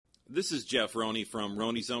This is Jeff Roney from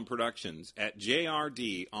Roney's Own Productions at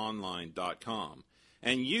jrdonline.com.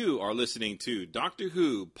 And you are listening to Doctor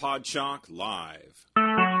Who Podshock Live.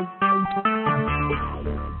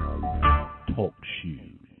 Talk show.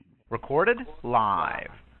 Recorded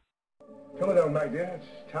live. Come along, my dear. It's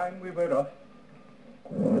time we were off.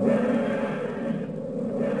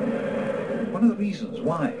 One of the reasons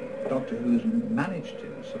why Doctor Who's managed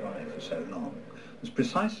to survive for so long was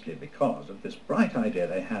precisely because of this bright idea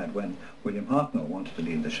they had when William Hartnell wanted to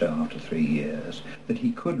leave the show after 3 years, that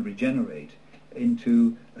he could regenerate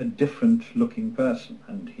into a different-looking person,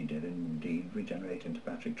 and he did indeed regenerate into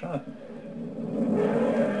Patrick Troughton.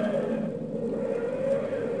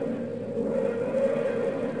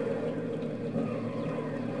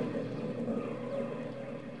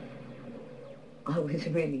 I was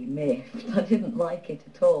really miffed. I didn't like it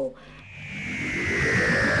at all.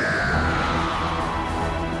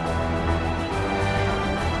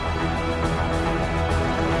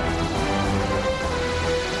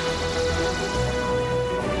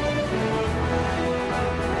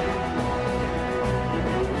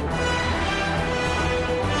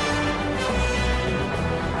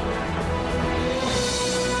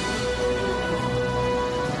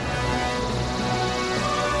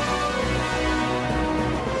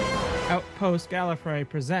 Outpost Gallifrey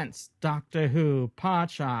presents Doctor Who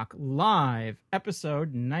Podshock Live,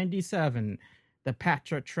 episode 97, the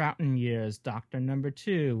Patrick Troughton years, Doctor number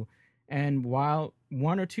 2. And while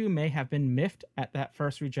one or two may have been miffed at that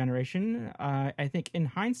first regeneration, I think in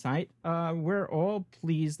hindsight, we're all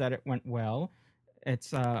pleased that it went well.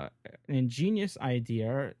 It's an ingenious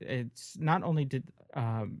idea. It's not only did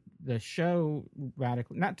the show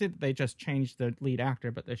radically, not did they just change the lead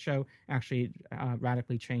actor, but the show actually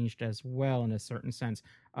radically changed as well in a certain sense.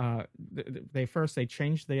 They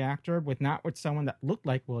changed the actor with someone that looked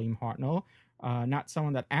like William Hartnell, not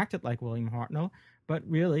someone that acted like William Hartnell, but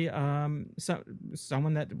really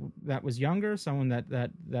someone that was younger, someone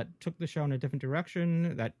that took the show in a different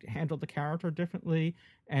direction, that handled the character differently.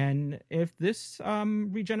 And if this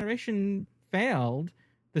regeneration failed,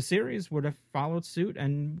 the series would have followed suit,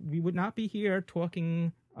 and we would not be here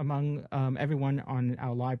talking among everyone on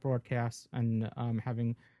our live broadcast and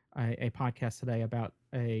having a podcast today about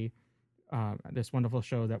this wonderful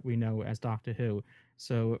show that we know as Doctor Who.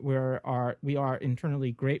 So we are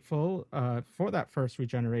internally grateful for that first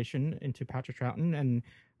regeneration into Patrick Troughton, and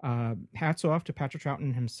hats off to Patrick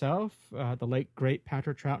Troughton himself, the late great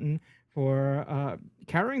Patrick Troughton, for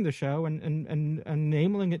carrying the show and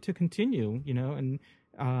enabling it to continue, and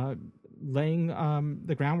laying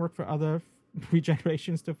the groundwork for other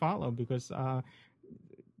regenerations to follow, because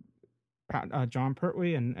John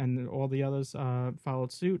Pertwee and all the others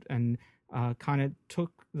followed suit and kind of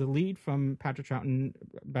took the lead from Patrick Troughton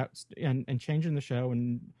and changing the show,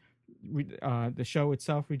 and the show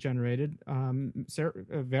itself regenerated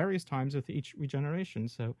various times with each regeneration.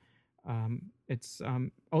 So it's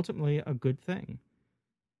ultimately a good thing.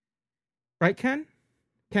 Right, Ken?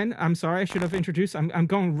 Ken, I'm sorry, I should have introduced. I'm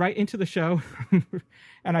going right into the show,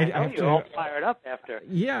 and I have you're all fired up after.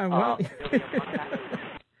 Yeah, well,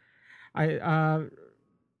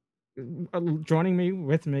 joining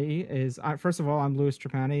with me is first of all, I'm Louis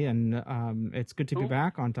Trapani, and it's good to be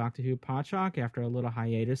back on Doctor Who Podshock after a little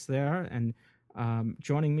hiatus there. And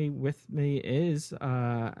joining with me is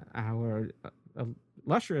our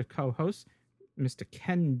illustrious co-host, Mr.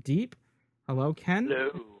 Ken Deep. Hello, Ken.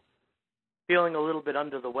 Hello. Feeling a little bit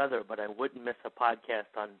under the weather, but I wouldn't miss a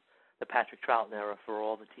podcast on the Patrick Troughton era for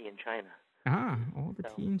all the tea in China. All the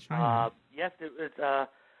tea in China. Yes, it was.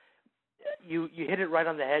 You hit it right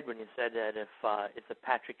on the head when you said that if the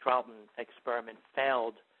Patrick Troughton experiment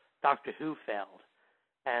failed, Doctor Who failed,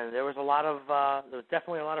 and there was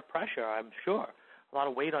definitely a lot of pressure. I'm sure a lot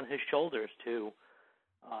of weight on his shoulders to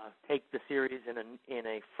take the series in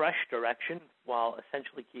a fresh direction while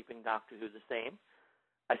essentially keeping Doctor Who the same.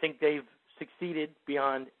 I think they've succeeded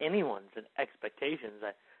beyond anyone's expectations.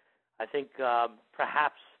 I think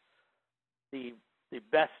perhaps the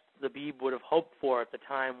best the Beeb would have hoped for at the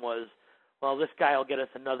time was, well, this guy will get us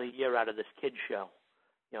another year out of this kid's show.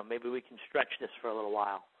 Maybe we can stretch this for a little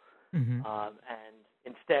while. Mm-hmm. And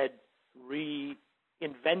instead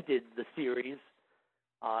reinvented the series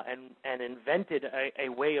and invented a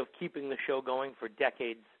way of keeping the show going for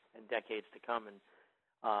decades and decades to come. And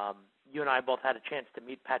you and I both had a chance to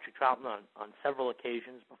meet Patrick Troughton on several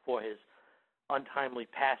occasions before his untimely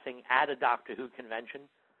passing at a Doctor Who convention,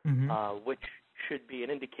 mm-hmm. Which should be an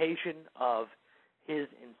indication of his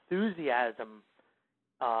enthusiasm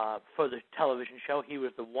for the television show. He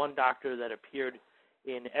was the one Doctor that appeared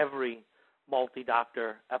in every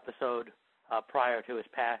multi-Doctor episode prior to his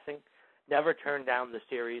passing. Never turned down the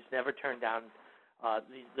series. Never turned down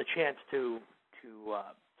the chance to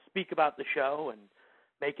speak about the show and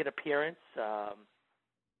make an appearance.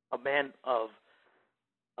 A man of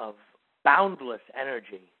boundless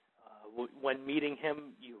energy. When meeting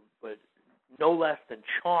him, you were no less than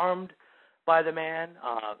charmed by the man,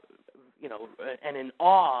 and in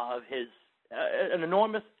awe of his an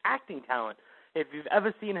enormous acting talent. If you've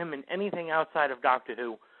ever seen him in anything outside of Doctor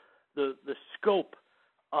Who, the scope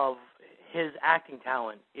of his acting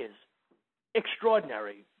talent is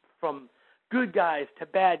extraordinary, from good guys to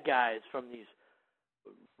bad guys, from these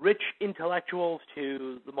rich intellectuals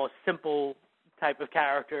to the most simple type of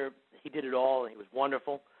character. He did it all, and he was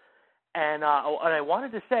wonderful. And what I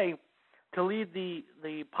wanted to say to lead the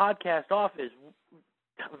podcast off is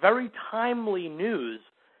very timely news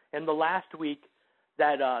in the last week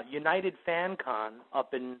that United Fan Con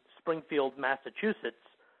up in Springfield, Massachusetts,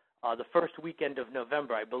 the first weekend of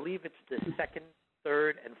November, I believe it's the 2nd,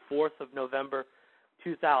 3rd, and 4th of November,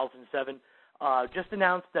 2007, just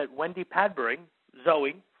announced that Wendy Padbury,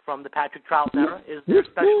 Zoe, from the Patrick Troughton era, is their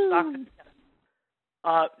special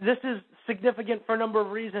doctor. This is significant for a number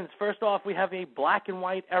of reasons. First off, we have a black and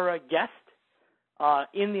white era guest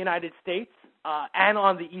in the United States and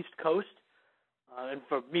on the East Coast. And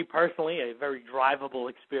for me personally, a very drivable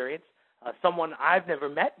experience. Someone I've never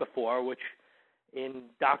met before, which in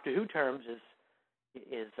Doctor Who terms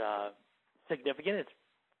is significant. It's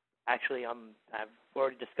actually, I've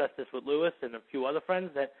already discussed this with Lewis and a few other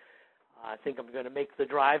friends that I think I'm going to make the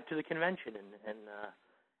drive to the convention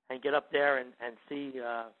and get up there and see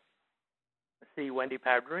Wendy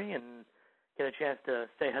Padbury and get a chance to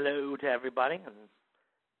say hello to everybody. And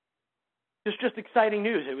just exciting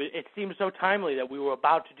news. It seems so timely that we were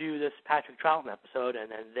about to do this Patrick Troughton episode, and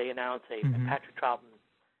then they announced a Patrick Troughton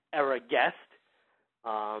era guest,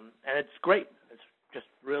 and it's great. It's just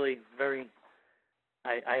really very.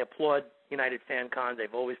 I applaud United Fan Con.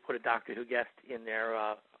 They've always put a Doctor Who guest in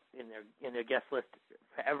their guest list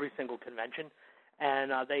for every single convention,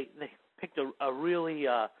 and they picked a really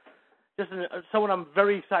someone I'm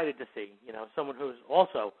very excited to see. Someone who's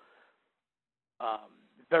also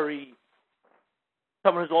very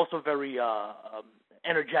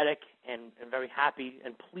energetic and very happy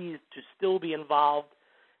and pleased to still be involved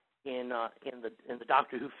in the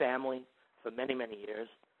Doctor Who family for many, many years,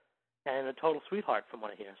 and a total sweetheart from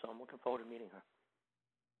what I hear. So I'm looking forward to meeting her.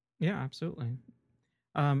 Yeah, absolutely.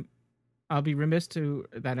 I'll be remiss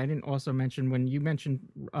that I didn't also mention when you mentioned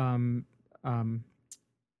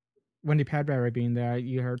Wendy Padbury being there.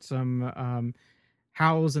 You heard some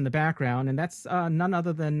howls in the background, and that's none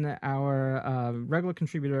other than our regular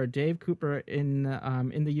contributor Dave Cooper in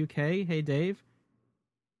the UK. Hey, Dave.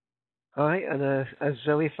 Hi, and a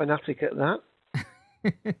Zoe fanatic at that.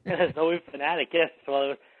 A Zoe fanatic, yes.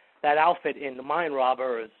 Well, that outfit in The Mind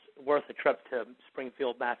Robber is worth a trip to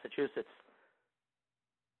Springfield, Massachusetts.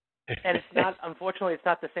 And unfortunately, it's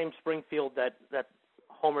not the same Springfield that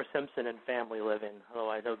Homer Simpson and family live in.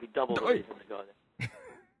 Otherwise, that would be double the reason to go there.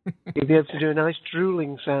 You'll be able to do a nice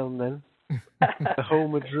drooling sound then. The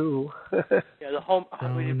Homer drool. Yeah,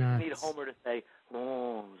 we need Homer to say,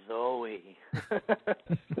 "Oh, Zoe."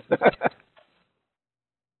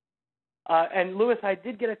 And Lewis, I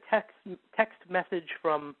did get a text message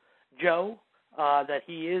from Joe that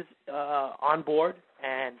he is on board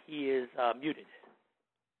and he is muted.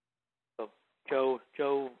 So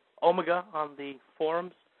Joe Omega on the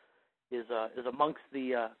forums is amongst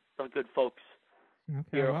the good folks.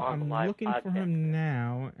 Okay, well, I'm looking podcast. For him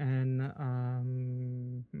now, and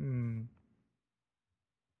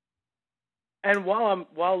And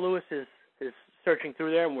while Lewis is searching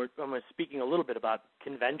through there, and I'm speaking a little bit about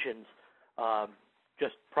conventions,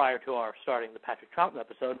 just prior to our starting the Patrick Troughton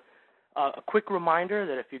episode, a quick reminder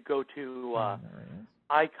that if you go to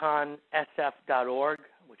iconsf.org,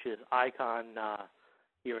 which is Icon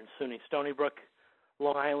here in SUNY Stony Brook,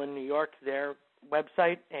 Long Island, New York, their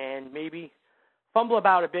website, and maybe fumble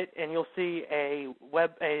about a bit, and you'll see an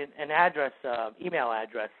address, email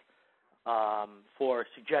address, for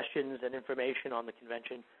suggestions and information on the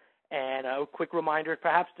convention. And a quick reminder,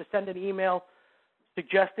 perhaps, to send an email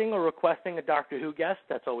suggesting or requesting a Doctor Who guest.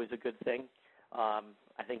 That's always a good thing. I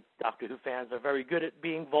think Doctor Who fans are very good at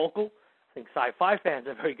being vocal. I think sci-fi fans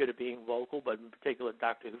are very good at being vocal, but in particular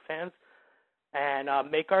Doctor Who fans. And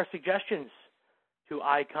make our suggestions to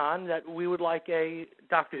Icon that we would like a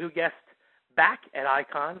Doctor Who guest back at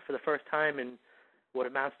Icon for the first time in what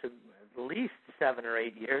amounts to at least 7 or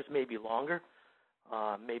 8 years, maybe longer,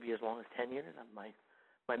 maybe as long as 10 years.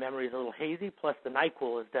 My memory is a little hazy, plus the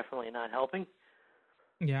NyQuil is definitely not helping.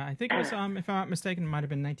 Yeah, I think it was, if I'm not mistaken, it might have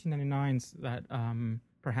been 1999's that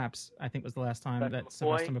perhaps I think was the last time that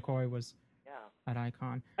Sylvester McCoy was at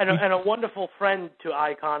Icon. And a wonderful friend to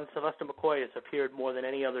Icon, Sylvester McCoy, has appeared more than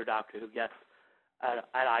any other Doctor Who guest at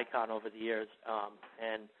Icon over the years,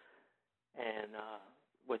 and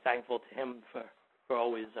we're thankful to him for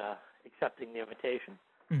always accepting the invitation.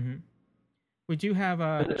 Mm-hmm. We do have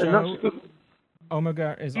Joe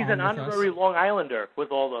Omega is He's on an with honorary us. Long Islander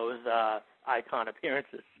with all those Icon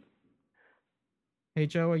appearances. Hey,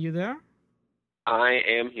 Joe, are you there? I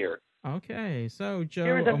am here. Okay, so Joe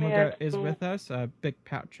Here's a Omega man is who- with us, a big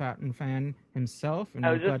Pat Troughton fan himself, and I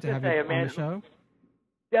we're was just glad to gonna have say, you a on man the show.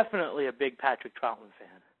 Definitely a big Patrick Troughton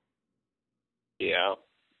fan. Yeah.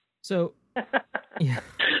 So, yeah.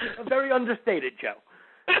 A very understated Joe.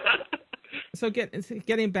 So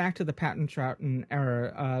getting back to the Patton Troughton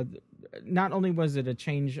era, not only was it a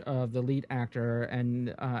change of the lead actor,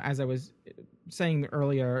 and as I was saying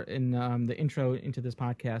earlier in the intro into this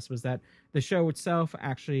podcast, was that the show itself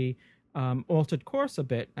actually altered course a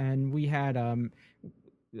bit, and we had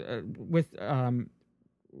with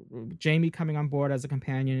Jamie coming on board as a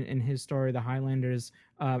companion in his story, The Highlanders,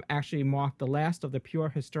 actually marked the last of the pure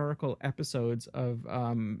historical episodes of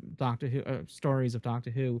Doctor Who, stories of Doctor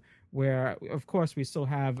Who, where, of course, we still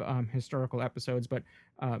have historical episodes, but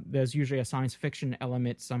there's usually a science fiction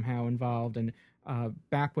element somehow involved. And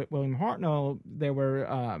back with William Hartnell, there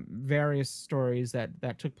were various stories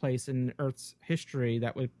that took place in Earth's history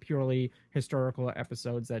that were purely historical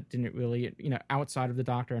episodes that didn't really, outside of the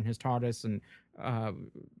Doctor and his TARDIS, and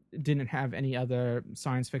didn't have any other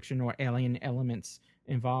science fiction or alien elements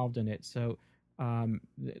involved in it. So the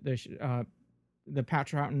Pat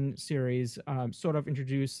Troughton series sort of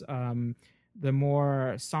introduced the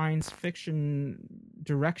more science fiction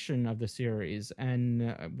direction of the series,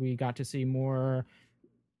 and we got to see more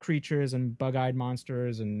creatures and bug-eyed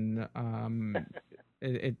monsters, and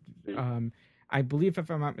I believe, if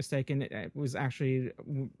I'm not mistaken, it was actually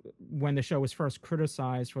when the show was first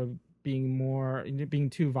criticized for being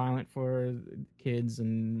too violent for kids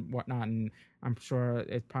and whatnot, and I'm sure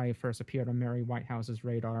it probably first appeared on Mary Whitehouse's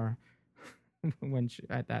radar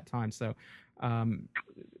at that time. So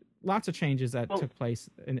lots of changes that took place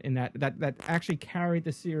in that actually carried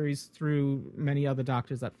the series through many other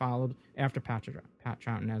Doctors that followed after Pat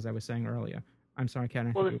Troughton, as I was saying earlier. I'm sorry,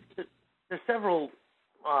 Ken. Well, there's several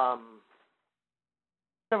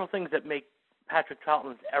things that make Patrick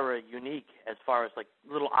Troughton's era unique, as far as like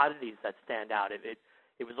little oddities that stand out. It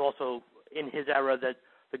was also in his era that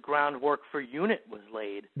the groundwork for UNIT was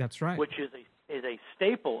laid. That's right. Which is a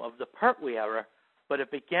staple of the Pertwee era, but it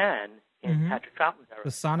began in Patrick Troughton's era.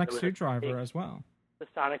 The sonic screwdriver as well. The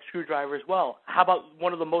sonic screwdriver as well. How about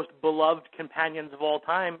one of the most beloved companions of all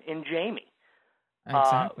time in Jamie?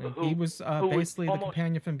 Exactly. He was basically the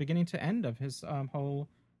companion from beginning to end of his whole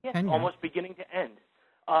tenure. Almost beginning to end.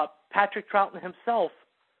 Patrick Troughton himself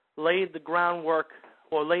laid the groundwork,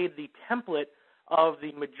 or laid the template of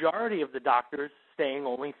the majority of the Doctors staying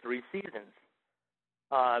only 3 seasons.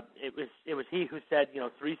 It was he who said,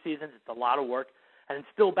 3 seasons, it's a lot of work. And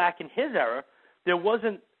still back in his era, there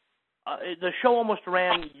wasn't, the show almost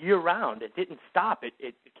ran year-round. It didn't stop.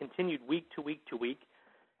 It continued week to week to week.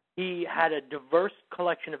 He had a diverse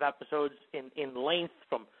collection of episodes in length,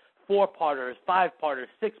 from 4-parters, 5-parters,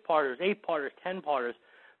 6-parters, 8-parters, 10-parters.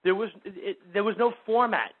 There was no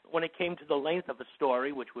format when it came to the length of a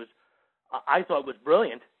story, which was, I thought, was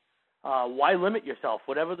brilliant. Why limit yourself?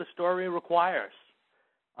 Whatever the story requires.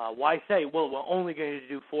 Why say, well, we're only going to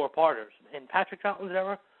do 4-parters? In Patrick Troughton's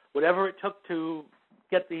era, whatever it took to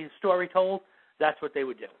get the story told, that's what they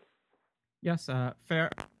would do. Yes,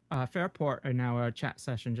 Fairport in our chat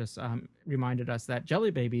session just reminded us that Jelly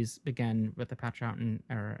Babies began with the Pat Troughton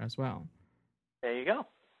era as well. There you go.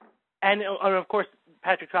 And of course,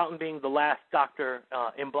 Patrick Troughton being the last Doctor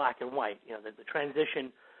in black and white, the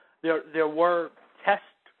transition. There is test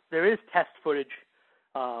footage.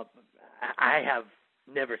 I have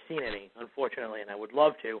never seen any, unfortunately, and I would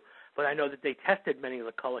love to. But I know that they tested many of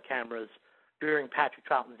the color cameras during Patrick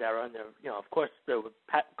Troughton's era, and of course, there were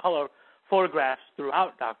color photographs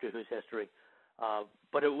throughout Doctor Who's history.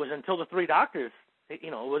 But it was until the 3 Doctors, it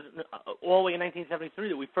was all the way in 1973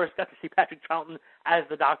 that we first got to see Patrick Troughton as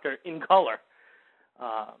the Doctor in color.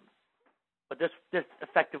 But this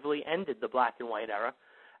effectively ended the black and white era.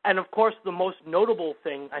 And of course, the most notable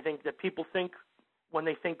thing I think that people think when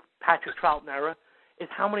they think Patrick Troughton era is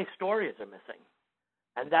how many stories are missing.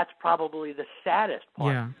 And that's probably the saddest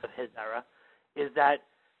part of his era, is that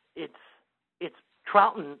it's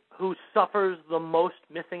Troughton who suffers the most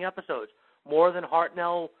missing episodes, more than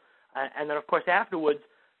Hartnell. And then, of course, afterwards,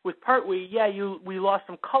 with Pertwee, we lost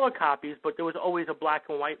some color copies, but there was always a black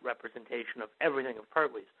and white representation of everything of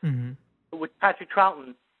Pertwee's. Mm-hmm. With Patrick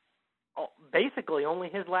Troughton, basically only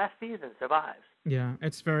his last season survives. Yeah,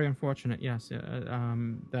 it's very unfortunate, yes,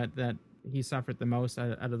 that he suffered the most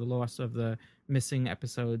out of the loss of the missing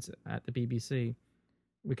episodes at the BBC.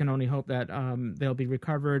 We can only hope that they'll be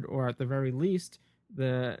recovered, or at the very least,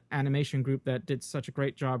 the animation group that did such a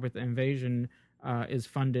great job with the Invasion is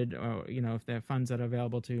funded, or if there are funds that are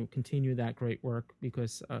available to continue that great work,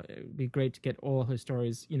 because it'd be great to get all his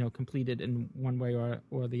stories completed in one way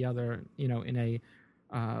or the other, in a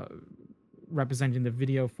representing the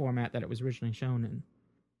video format that it was originally shown in.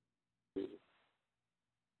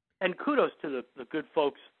 And kudos to the good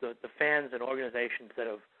folks, the fans and organizations that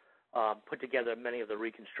have put together many of the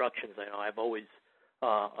reconstructions. I know I've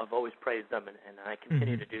always praised them, and I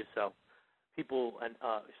continue to do so. People and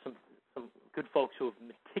some good folks who have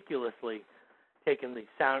meticulously taken the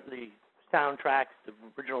soundtracks, the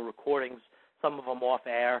original recordings, some of them off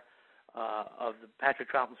air, of the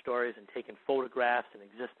Patrick Troughton stories, and taken photographs and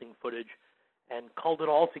existing footage, and culled it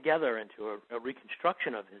all together into a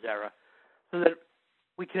reconstruction of his era, so that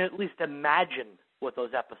we can at least imagine what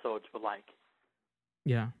those episodes were like.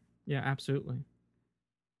 Yeah, absolutely.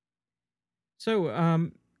 So,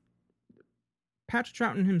 Patrick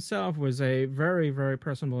Troughton himself was a very, very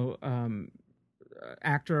personable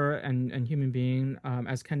actor and human being.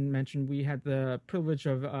 As Ken mentioned, we had the privilege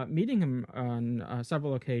of meeting him on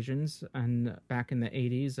several occasions, and back in the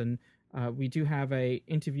 80s, and we do have a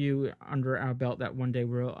interview under our belt that one day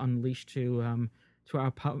we'll unleash to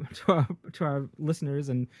our listeners,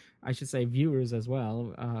 and I should say viewers as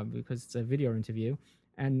well, because it's a video interview.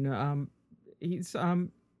 And he's a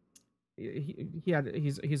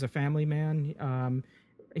family man.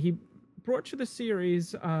 He brought to the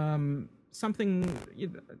series something.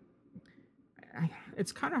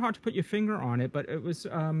 It's kind of hard to put your finger on it, but it was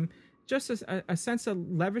just a sense of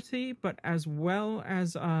levity, but as well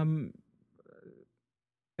as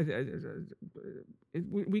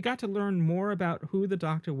we got to learn more about who the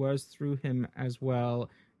Doctor was through him as well,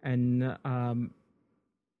 and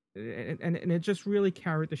it just really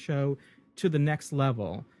carried the show to the next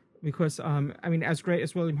level. Because as great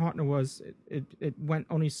as William Hartnell was, it went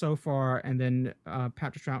only so far, and then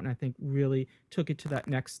Patrick Troughton, I think, really took it to that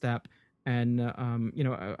next step. And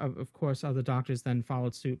of course, other Doctors then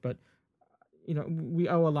followed suit. But we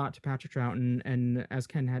owe a lot to Patrick Troughton, and as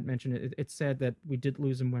Ken had mentioned, it's sad that we did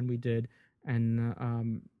lose him when we did.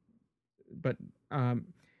 And but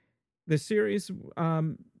the series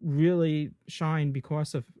really shined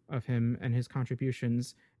because of him and his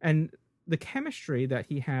contributions, and the chemistry that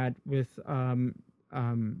he had with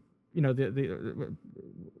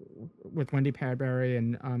with Wendy Padbury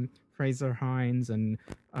and Fraser Hines, and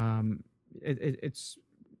it's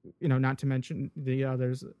not to mention the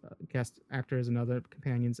others, guest actors and other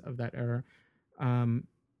companions of that era.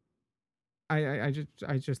 I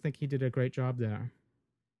just think he did a great job there.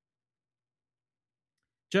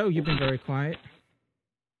 Joe, you've been very quiet.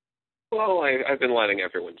 Well, I've been letting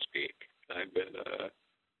everyone speak. I've been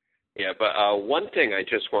but one thing I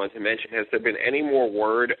just wanted to mention, has there been any more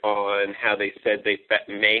word on how they said they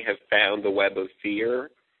may have found the Web of Fear?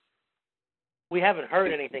 We haven't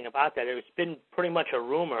heard anything about that. It's been pretty much a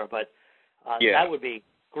rumor, but that would be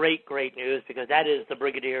great news, because that is the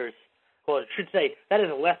Brigadier's, well, I should say, that is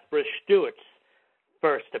Lethbridge Stewart's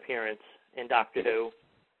first appearance in Doctor Who.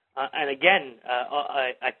 And again,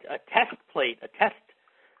 a test plate, a test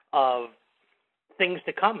of things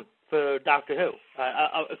to come for Doctor Who,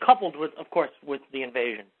 coupled with, of course, with the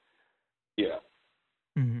Invasion. Yeah.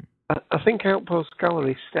 Mm-hmm. I think Outpost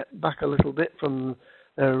Gallery stepped back a little bit from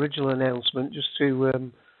their original announcement, just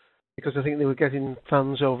to because I think they were getting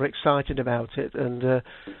fans overexcited about it, and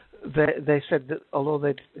they said that although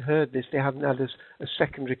they'd heard this, they hadn't had a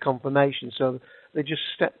secondary confirmation, so they just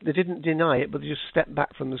they didn't deny it, but they just stepped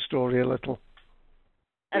back from the story a little.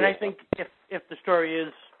 And I think if the story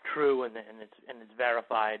is true and it's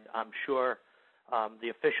verified, I'm sure the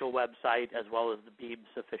official website, as well as the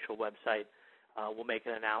Beeb's official website, will make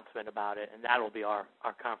an announcement about it, and that'll be our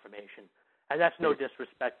confirmation. And that's no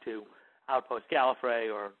disrespect to Outpost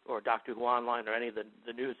Gallifrey or Doctor Who Online or any of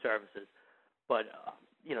the news services, but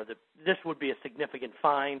this would be a significant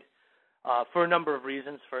find for a number of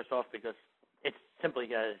reasons. First off, because it's simply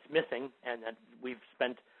it's missing, and that we've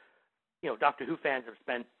spent, Doctor Who fans have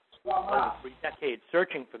spent over 3 decades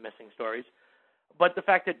searching for missing stories. But the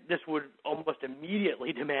fact that this would almost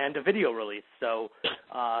immediately demand a video release, so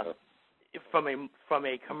from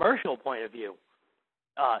a commercial point of view,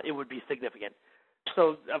 it would be significant.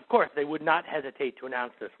 So of course they would not hesitate to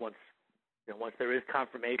announce this once once there is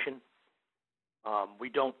confirmation. We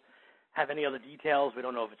don't have any other details. We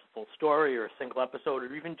don't know if it's a full story or a single episode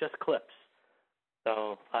or even just clips.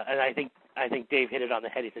 So, and I think Dave hit it on the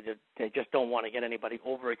head. He said they just don't want to get anybody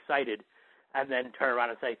overexcited and then turn around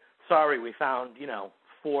and say, sorry, we found,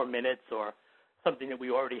 4 minutes or something that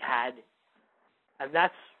we already had. And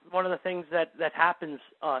that's one of the things that happens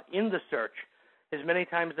in the search is many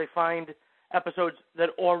times they find episodes that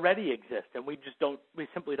already exist and we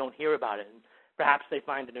simply don't hear about it. And perhaps they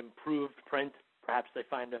find an improved print, perhaps they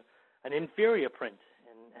find an inferior print,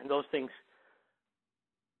 and those things.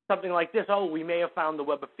 Something like this, we may have found the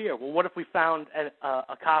Web of Fear. Well, what if we found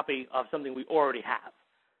a copy of something we already have?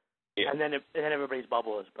 Yeah. And then everybody's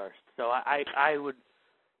bubble is burst. So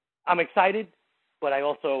I'm excited, but I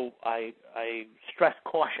also I stress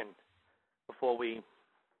caution before we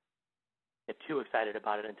get too excited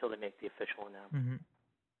about it until they make the official announcement. Mm-hmm.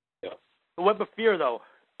 Yeah. The Web of Fear, though,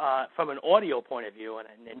 from an audio point of view,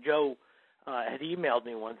 and Joe had emailed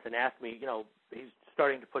me once and asked me, he's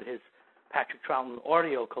starting to put his Patrick Troughton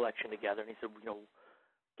audio collection together, and he said,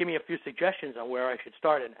 give me a few suggestions on where I should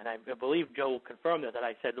start. And I believe Joe will confirm that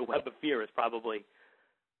I said the Web of Fear is probably,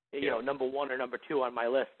 number 1 or number 2 on my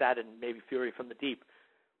list, that and maybe Fury from the Deep.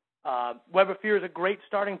 Web of Fear is a great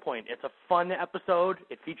starting point. It's a fun episode.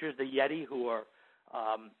 It features the Yeti, who are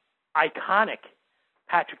iconic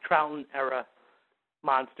Patrick Troughton era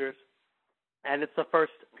monsters. And it's the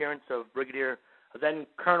first appearance of Brigadier, then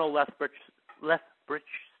Colonel Lethbridge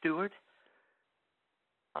Stewart.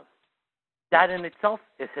 That in itself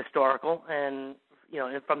is historical, and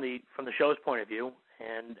from the show's point of view,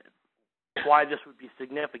 and why this would be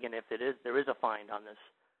significant if there is a find on this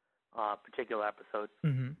particular episode.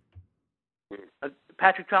 Mm-hmm.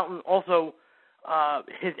 Patrick Troughton also,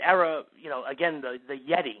 his era, again the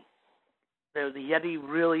Yeti. The Yeti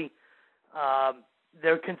really,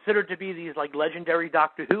 they're considered to be these like legendary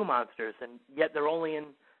Doctor Who monsters, and yet they're only in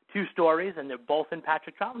 2 stories, and they're both in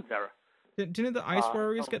Patrick Troughton's era. Didn't the Ice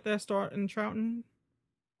Warriors get their start in Troughton?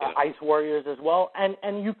 Ice Warriors as well.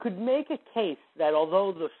 And you could make a case that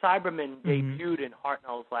although the Cybermen debuted in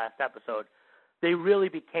Hartnell's last episode, they really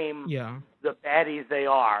became the baddies they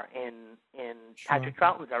are in Patrick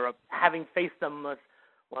Troughton's era, having faced them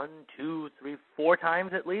 1, 2, 3, 4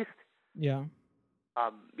 times at least. Yeah.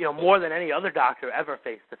 More than any other Doctor ever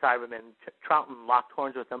faced the Cybermen. Troughton locked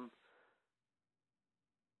horns with them.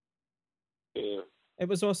 Yeah. It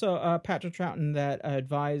was also Patrick Troughton that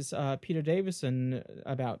advised Peter Davison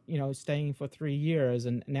about, staying for 3 years,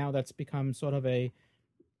 and now that's become sort of a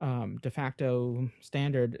de facto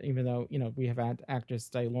standard, even though, we have had actors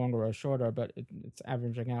stay longer or shorter, but it's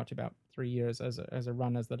averaging out to about 3 years as a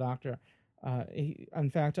run as the Doctor. In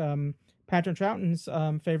fact, Patrick Troughton's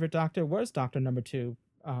favorite Doctor was Doctor Number 2.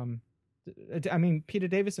 Peter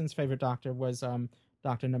Davison's favorite Doctor was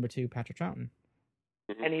Doctor Number 2, Patrick Troughton.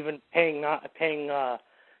 And even paying a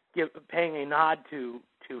nod to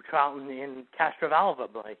Troughton in Castrovalva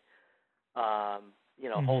by,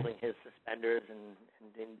 holding his suspenders and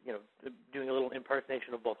doing a little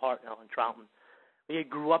impersonation of both Hartnell and Troughton. He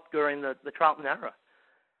grew up during the Troughton era,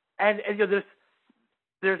 and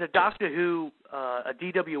there's a Doctor Who, a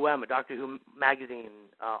DWM, a Doctor Who magazine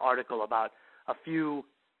article about a few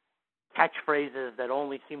catchphrases that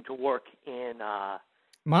only seem to work in.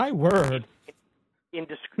 My word. In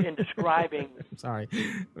describing sorry,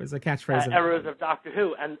 it was a catchphrase eras of Doctor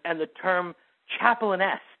Who, and the term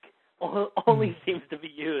chaplain-esque only seems to be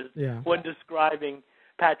used when describing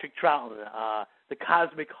Patrick Troughton. The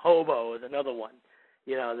cosmic hobo is another one.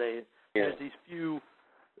 There's these few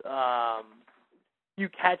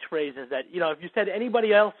catchphrases that if you said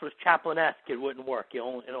anybody else was chaplain-esque, it wouldn't work.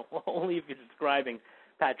 Only if you're describing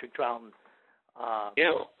Patrick Troughton.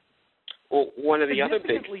 Well, one of the other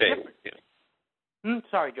big things.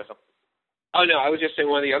 Sorry, Joe. Oh, no, I was just saying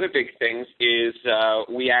one of the other big things is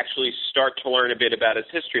we actually start to learn a bit about his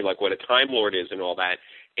history, like what a Time Lord is and all that.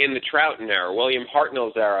 In the Troughton era, William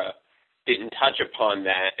Hartnell's era didn't touch upon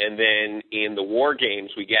that, and then in the War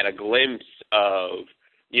Games we get a glimpse of,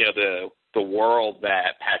 the world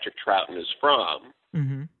that Patrick Troughton is from.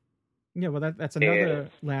 Mm-hmm. Yeah, well, that's another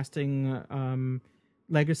lasting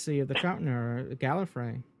legacy of the Troughton era,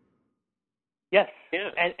 Gallifrey. Yes,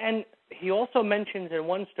 and he also mentions in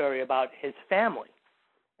one story about his family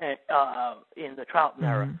in the Troughton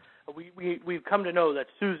era. We've come to know that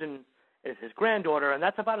Susan is his granddaughter, and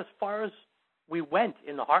that's about as far as we went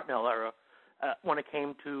in the Hartnell era when it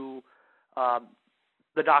came to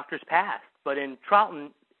the Doctor's past. But in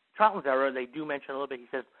Troughton's era, they do mention a little bit. He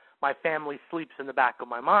says, "My family sleeps in the back of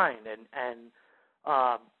my mind," and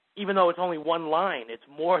even though it's only one line, it's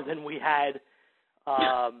more than we had.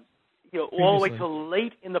 all the way till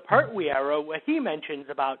late in the Pertwee era, where he mentions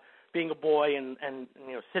about being a boy and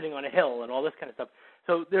sitting on a hill and all this kind of stuff.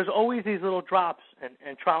 So there's always these little drops,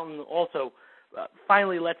 and Troughton also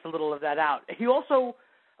finally lets a little of that out. He also,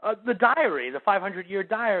 the diary, the 500-year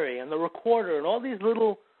diary, and the recorder, and all these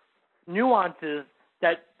little nuances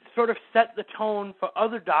that sort of set the tone for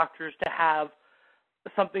other doctors to have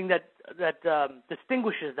something that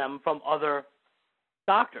distinguishes them from other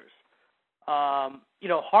doctors.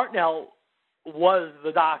 Hartnell was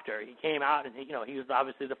the doctor. He came out, and he was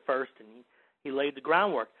obviously the first, and he laid the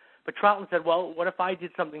groundwork. But Troughton said, "Well, what if I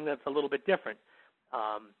did something that's a little bit different?"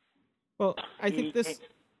 Well, I think this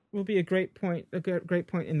will be a great point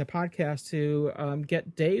in the podcast to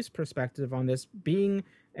get Dave's perspective on this, being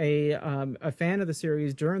a fan of the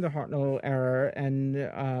series during the Hartnell era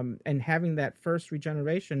and having that first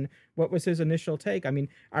regeneration. What was his initial take? I mean,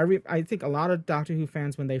 I think a lot of Doctor Who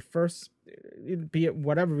fans, when they first, be it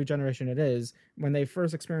whatever regeneration it is, when they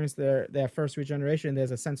first experience their first regeneration,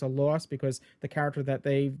 there's a sense of loss because the character that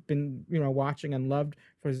they've been watching and loved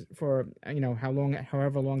for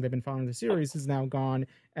however long they've been following the series is now gone,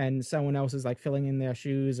 and someone else is like filling in their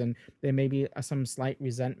shoes, and there may be some slight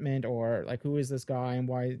resentment, or like, who is this guy and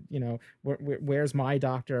why, where's my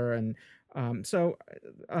doctor? And so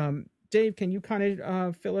Dave, can you kind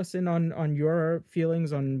of fill us in on your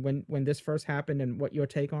feelings on when this first happened and what your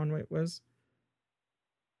take on it was?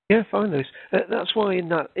 Yeah, fine, Lewis. That's why in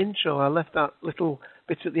that intro I left that little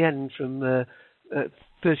bit at the end from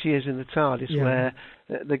 30 Years in the TARDIS, where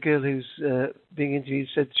the girl who's being interviewed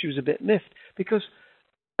said she was a bit miffed because,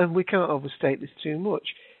 and we can't overstate this too much,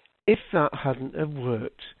 if that hadn't have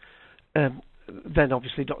worked, then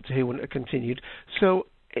obviously Doctor Who wouldn't have continued. So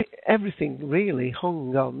everything really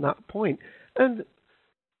hung on that point. And to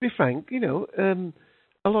be frank,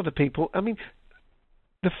 a lot of people, I mean,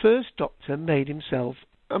 the first Doctor made himself,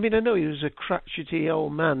 I mean, I know he was a crotchety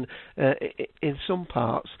old man in some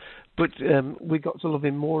parts, but we got to love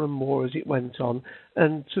him more and more as it went on,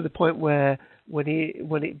 and to the point where when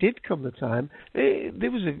it did come the time, there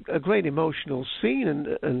was a great emotional scene,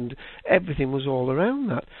 and everything was all around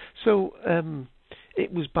that. So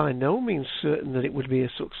it was by no means certain that it would be a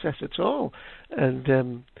success at all.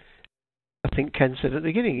 And I think Ken said at the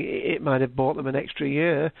beginning, it might have bought them an extra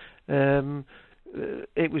year.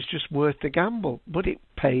 It was just worth the gamble, but it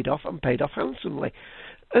paid off, and paid off handsomely.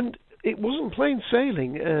 And it wasn't plain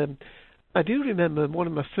sailing. I do remember one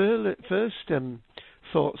of my first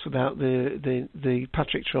thoughts about the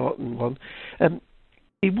Patrick Troughton one.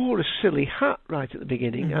 He wore a silly hat right at the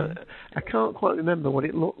beginning. Mm-hmm. I can't quite remember what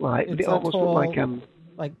it looked like, but it almost looked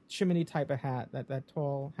like chimney type of hat, that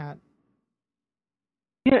tall hat.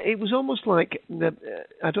 Yeah, it was almost like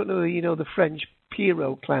I don't know, the French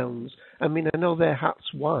Pierrot clowns. I mean, I know their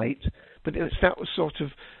hat's white, but that was sort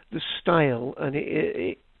of the style, and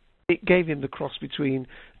it gave him the cross between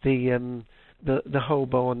the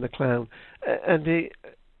hobo and the clown, and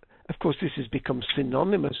of course, this has become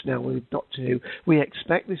synonymous now with Doctor Who. We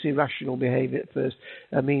expect this irrational behaviour at first.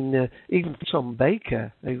 I mean, even Tom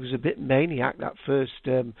Baker, he was a bit maniac that first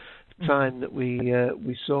time that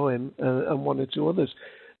we saw him, and one or two others.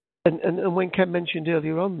 And when Ken mentioned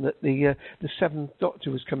earlier on that the Seventh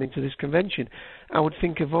Doctor was coming to this convention, I would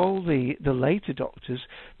think of all the later Doctors,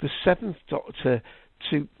 the Seventh Doctor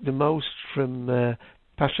took the most from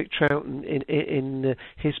Patrick Troughton in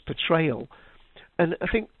his portrayal. And I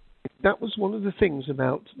think that was one of the things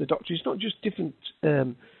about the Doctor. He's not just different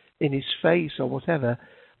in his face or whatever,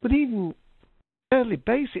 but even fairly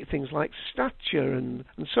basic things like stature and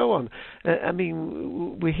so on. I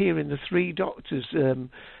mean, we're hearing the three Doctors,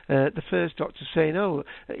 the first Doctor saying,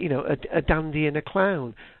 a dandy and a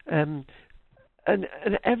clown. And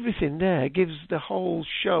everything there gives the whole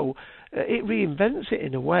show, it reinvents it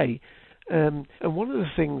in a way. And one of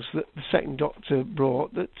the things that the second Doctor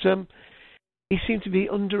brought, that he seemed to be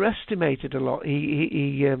underestimated a lot.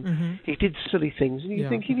 He did silly things, and you're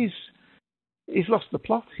thinking he's lost the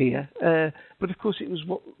plot here. But of course, it was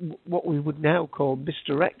what we would now call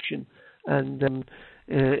misdirection, and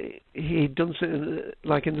he'd done something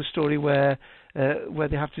like in the story where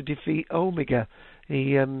they have to defeat Omega.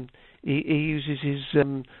 He uses his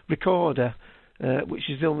recorder, which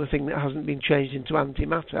is the only thing that hasn't been changed into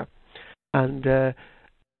antimatter, and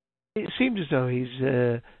it seemed as though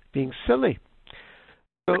he's being silly.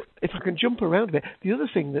 So if I can jump around a bit, the other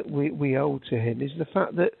thing that we owe to him is the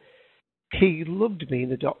fact that he loved being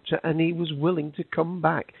the Doctor and he was willing to come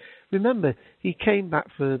back. Remember, he came back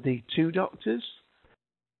for the two Doctors,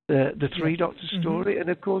 the three Doctors story, and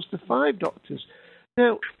of course the five Doctors.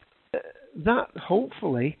 Now, that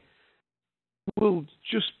hopefully will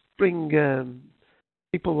just bring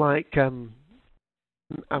people like,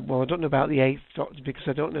 well, I don't know about the Eighth Doctor because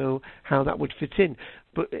I don't know how that would fit in.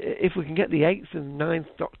 But if we can get the Eighth and Ninth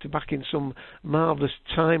Doctor back in some marvellous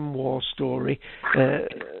time war story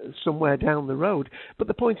somewhere down the road. But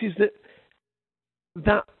the point is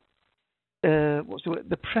that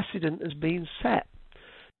the precedent has been set.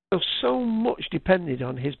 So much depended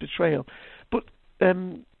on his betrayal. But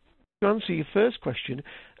to answer your first question,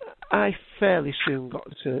 I fairly soon got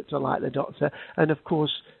to like the Doctor. And of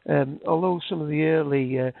course, although some of the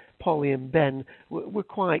early Polly and Ben were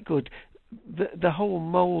quite good, the whole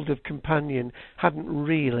mould of companion hadn't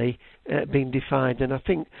really been defined. And I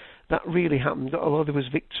think that really happened, although there was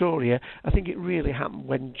Victoria, I think it really happened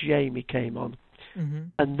when Jamie came on. Mm-hmm.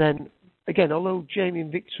 And then, again, although Jamie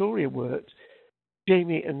and Victoria worked,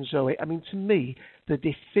 Jamie and Zoe, I mean, to me, the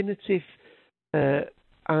definitive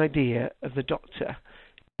idea of the Doctor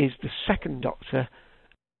is the second Doctor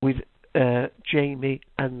with Jamie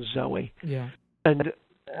and Zoe. Yeah. And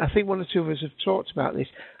I think one or two of us have talked about this.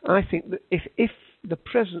 I think that if the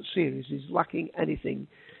present series is lacking anything,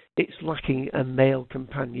 it's lacking a male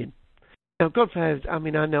companion. Now, God forbid, I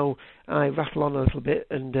mean, I know I rattle on a little bit,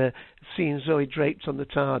 and seeing Zoe draped on the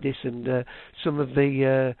TARDIS and some of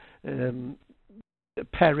the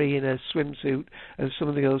Perry in a swimsuit and some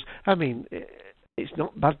of the others, I mean, it's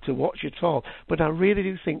not bad to watch at all. But I really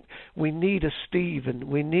do think we need a Stephen,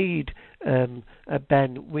 we need a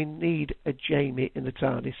Ben, we need a Jamie in the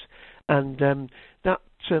TARDIS. And that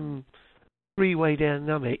three-way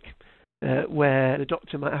dynamic where the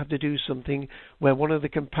Doctor might have to do something, where one of the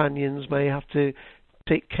companions may have to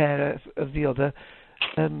take care of the other.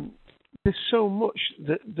 There's so much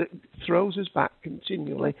that throws us back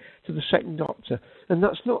continually to the second Doctor. And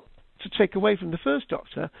that's not to take away from the first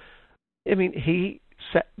Doctor. I mean, he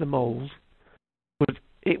set the mould, but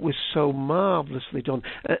it was so marvellously done.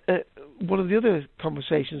 One of the other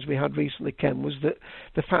conversations we had recently, Ken, was that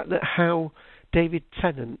the fact that how David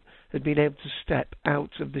Tennant had been able to step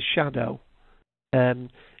out of the shadow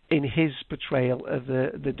in his portrayal of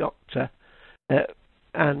the Doctor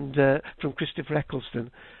and from Christopher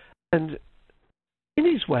Eccleston. And in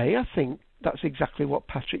his way, I think that's exactly what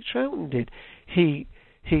Patrick Troughton did. He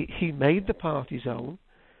made the part his own.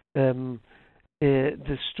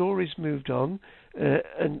 The stories moved on,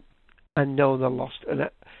 and I know they're lost. And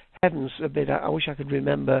heavens forbid, I wish I could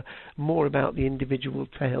remember more about the individual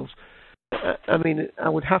tales. I mean, I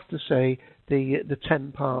would have to say the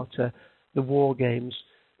 10-parter, the War Games,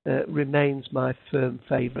 remains my firm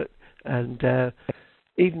favourite. And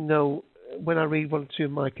even though when I read one or two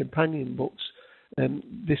of my companion books,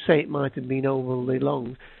 they say it might have been overly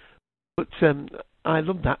long, but I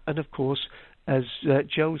love that. And of course, as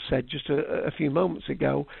Joe said just a few moments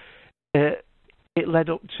ago, it led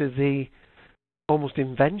up to the almost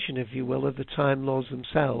invention, if you will, of the Time Lords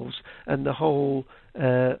themselves and the whole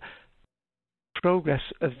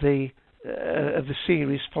progress of the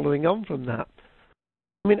series following on from that.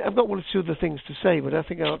 I mean, I've got one or two other things to say, but I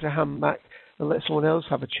think I ought to hand back and let someone else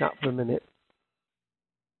have a chat for a minute.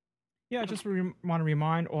 Yeah, I just want to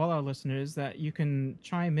remind all our listeners that you can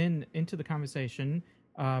chime into the conversation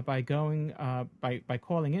by going by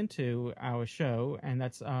calling into our show, and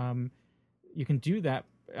that's you can do that.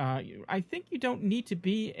 I think you don't need to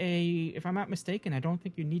be if I'm not mistaken, I don't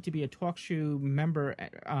think you need to be a TalkShoe member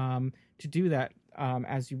to do that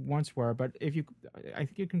as you once were. But I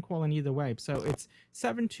think you can call in either way. So it's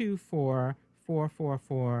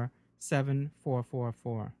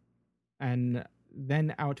 724-444-7444, and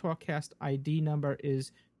then our TalkCast ID number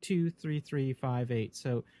is 23358.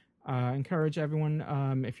 So encourage everyone,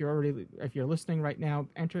 if you're listening right now,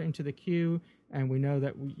 enter into the queue, and we know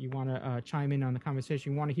that you want to chime in on the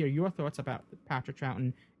conversation. You want to hear your thoughts about Patrick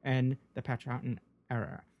Troughton and the Patrick Troughton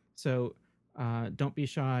era. So don't be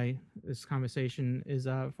shy. This conversation is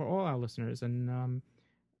for all our listeners, and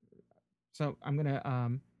so I'm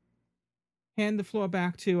gonna hand the floor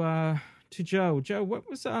back to Joe. Joe, what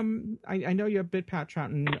was I know you're a big Pat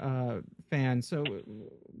Troughton fan. So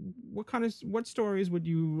what stories would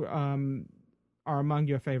you are among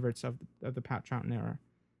your favorites of the Pat Troughton era?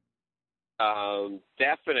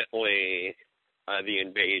 Definitely the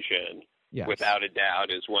invasion, yes, without a doubt,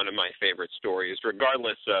 is one of my favorite stories,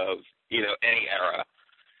 regardless of any era.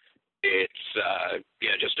 It's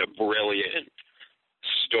just a brilliant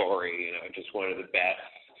story. Just one of the best.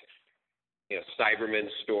 Cybermen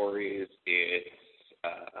stories. It's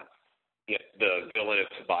the villain of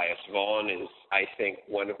Tobias Vaughn is, I think,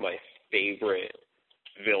 one of my favorite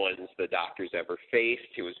villains the Doctor's ever faced.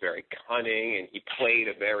 He was very cunning, and he played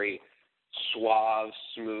a very suave,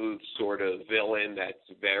 smooth sort of villain that's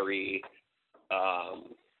very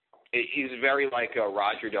he's very like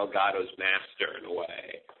Roger Delgado's master in a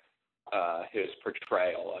way. His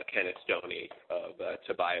portrayal, Kenneth Stoney of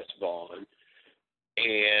Tobias Vaughn,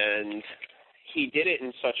 and he did it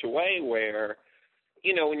in such a way where,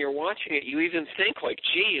 you know, when you're watching it, you even think like,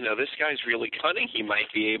 gee, you know, this guy's really cunning. He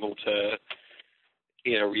might be able to,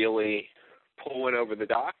 you know, really pull one over the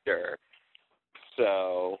Doctor.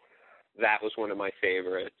 So that was one of my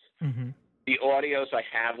favorites. Mm-hmm. The audios I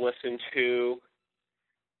have listened to,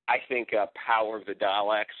 I think Power of the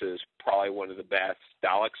Daleks is probably one of the best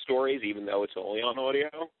Dalek stories, even though it's only on audio.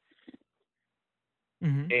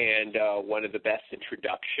 Mm-hmm. And one of the best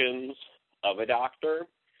introductions of a Doctor.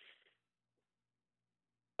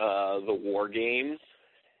 The War Games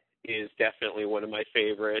is definitely one of my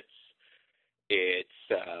favorites. It's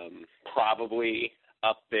probably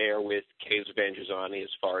up there with Caves of Androzani as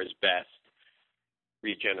far as best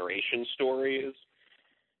regeneration stories.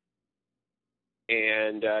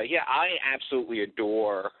 And, yeah, I absolutely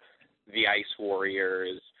adore the Ice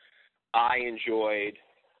Warriors. I enjoyed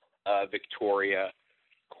Victoria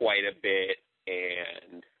quite a bit,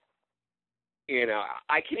 and, you know,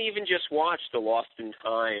 I can even just watch the Lost in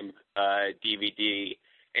Time DVD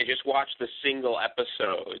and just watch the single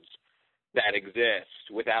episodes that exist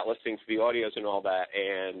without listening to the audios and all that,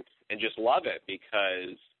 and just love it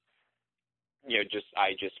because, you know,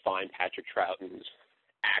 I just find Patrick Troughton's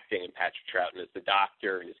acting and Patrick Troughton as the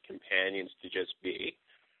Doctor and his companions to just be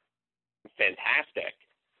fantastic.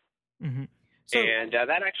 Mm-hmm. And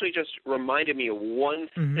that actually just reminded me of one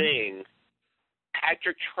thing.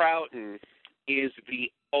 Patrick Troughton is the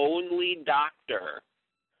only Doctor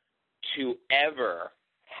to ever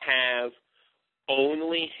have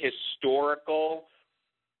only historical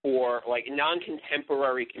or like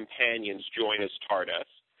non-contemporary companions join as TARDIS.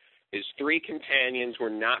 His 3 companions were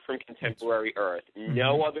not from contemporary Earth.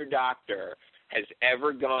 No other Doctor has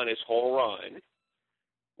ever gone his whole run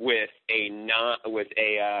with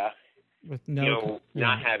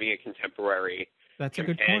not having a contemporary That's a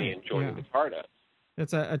good companion point. joining the TARDIS.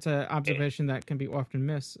 That's an observation that can be often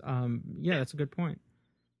missed. Yeah, that's a good point.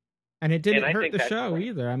 And it didn't hurt the show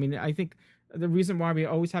either. I mean, I think the reason why we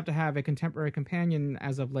always have to have a contemporary companion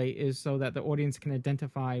as of late is so that the audience can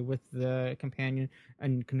identify with the companion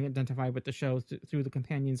and can identify with the show through the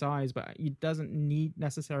companion's eyes, but it doesn't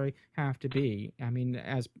necessarily have to be. I mean,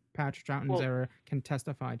 as Patrick Troughton's era can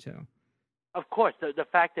testify to. Of course, the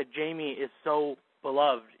fact that Jamie is so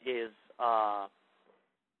beloved is,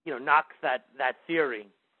 knocks that theory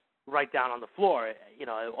right down on the floor. You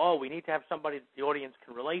know, we need to have somebody that the audience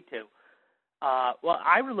can relate to. Well,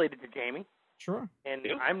 I related to Jamie. Sure. And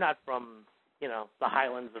I'm not from, the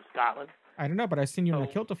Highlands of Scotland. I don't know, but I've seen you in a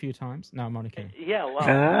kilt a few times. No, I'm only kidding. Yeah,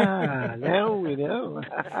 well. Now we know.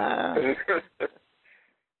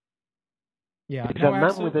 Yeah, it's a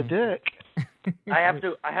man with a dick. I have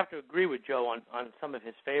to agree with Joe on some of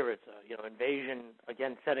his favorites. Invasion,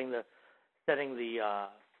 again, setting the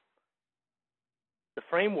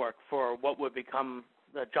framework for what would become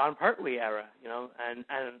the John Pertwee era. And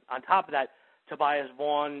on top of that, Tobias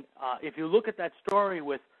Vaughn. If you look at that story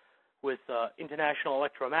with International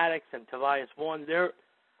Electromatics and Tobias Vaughn,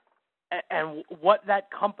 and what that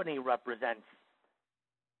company represents.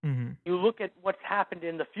 Mm-hmm. You look at what's happened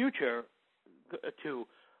in the future to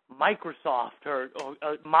Microsoft or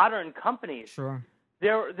modern companies. Sure.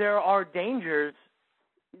 There are dangers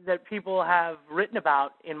that people have written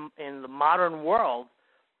about in the modern world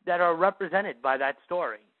that are represented by that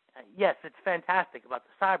story. Yes, it's fantastic about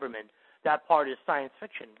the Cybermen. That part is science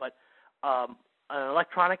fiction, but an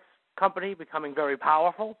electronics company becoming very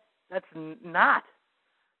powerful, that's not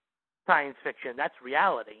science fiction. That's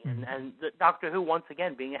reality. Mm-hmm. And the Doctor Who, once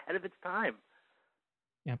again, being ahead of its time.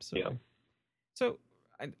 Absolutely. Yeah. So,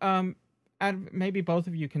 maybe both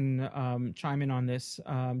of you can chime in on this,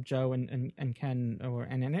 Joe and Ken,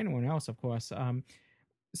 and anyone else, of course.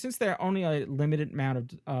 Since there are only a limited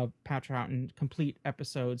amount of Patrick Troughton complete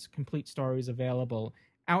episodes, complete stories available,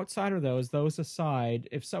 outside of those aside,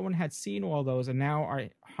 if someone had seen all those and now are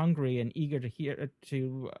hungry and eager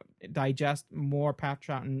to digest more Patrick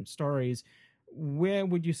Troughton stories, where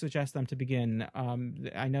would you suggest them to begin?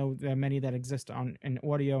 I know there are many that exist in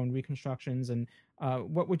audio and reconstructions, and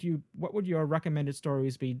what would your recommended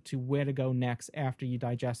stories be to where to go next after you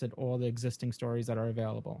digested all the existing stories that are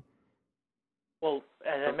available? Well,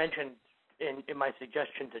 as I mentioned in my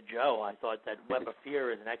suggestion to Joe, I thought that Web of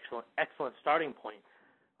Fear is an excellent starting point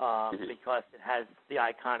because it has the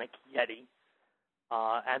iconic Yeti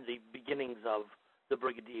and the beginnings of the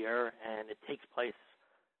Brigadier, and it takes place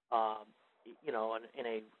in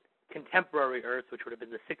a contemporary Earth, which would have been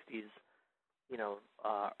the 60s,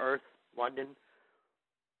 Earth, London.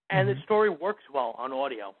 And the story works well on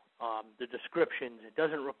audio. The descriptions, it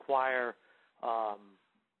doesn't require,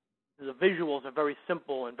 the visuals are very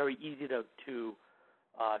simple and very easy to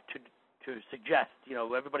suggest. You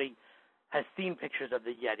know, everybody has seen pictures of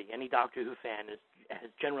the Yeti. Any Doctor Who fan has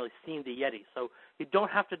generally seen the Yeti. So you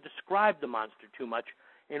don't have to describe the monster too much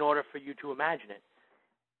in order for you to imagine it.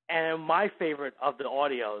 And my favorite of the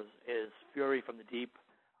audios is Fury from the Deep.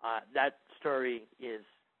 That story is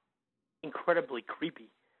incredibly creepy.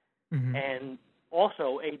 And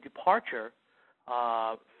also a departure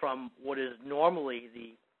from what is normally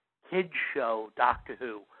the kids show Doctor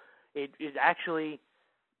Who. It is actually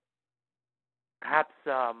perhaps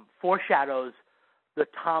foreshadows the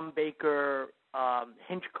Tom Baker,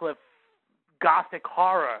 Hinchcliffe gothic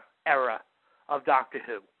horror era of Doctor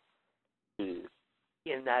Who.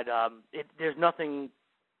 In that there's nothing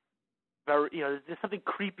very, there's something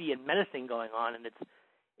creepy and menacing going on, and it's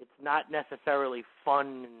not necessarily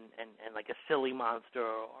fun and like a silly monster,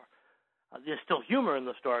 or there's still humor in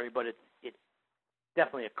the story, but it's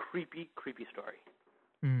definitely a creepy story.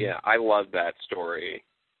 Yeah, I love that story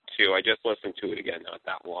too. I just listened to it again not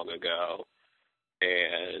that long ago,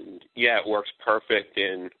 and yeah, it works perfect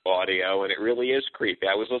in audio, and it really is creepy.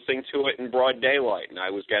 I was listening to it in broad daylight, and I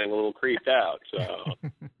was getting a little creeped out. So,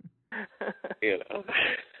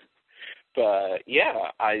 but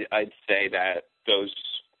yeah, I'd say that those.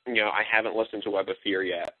 I haven't listened to Web of Fear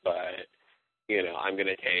yet, but, I'm going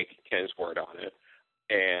to take Ken's word on it.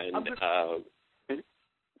 And,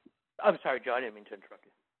 I'm sorry, Joe, I didn't mean to interrupt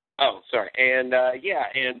you. Oh, sorry. And,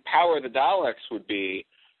 and Power of the Daleks would be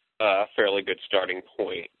a fairly good starting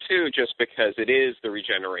point, too, just because it is the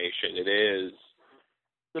regeneration. It is,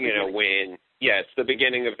 it's the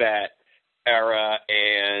beginning of that era,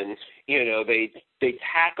 and, they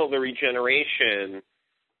tackle the regeneration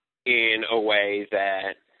in a way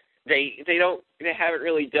that they haven't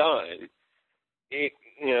really done,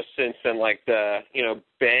 since then. Like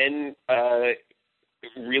Ben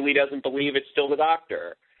really doesn't believe it's still the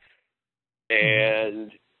Doctor,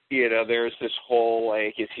 and there's this whole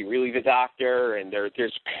is he really the Doctor? And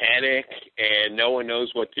there's panic, and no one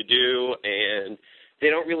knows what to do, and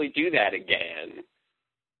they don't really do that again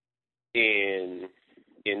in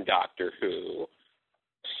Doctor Who.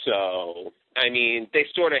 So, I mean, they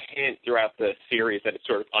sort of hint throughout the series that it's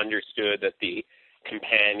sort of understood that the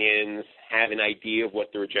companions have an idea of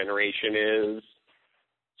what the regeneration is.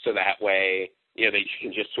 So that way, they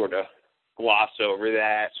can just sort of gloss over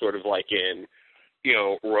that, sort of like in,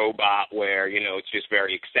 Robot, where, it's just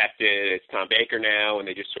very accepted. It's Tom Baker now, and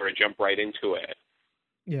they just sort of jump right into it.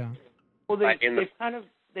 Yeah. Well,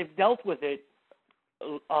 they've dealt with it.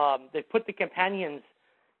 They've put the companions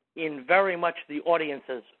in very much the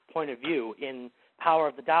audience's point of view. In Power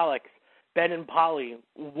of the Daleks, Ben and Polly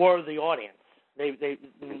were the audience. They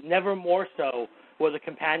never more so were the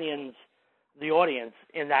companions the audience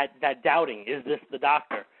in that doubting, is this the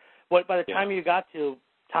Doctor? But by the time you got to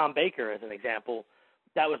Tom Baker, as an example,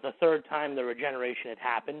 that was the third time the regeneration had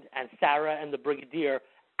happened, and Sarah and the Brigadier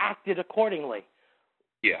acted accordingly.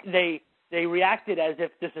 Yeah. They reacted as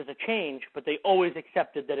if this is a change, but they always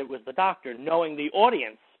accepted that it was the Doctor, knowing the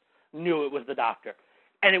audience knew it was the Doctor.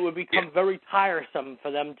 And it would become very tiresome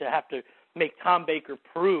for them to have to make Tom Baker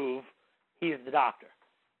prove he's the Doctor.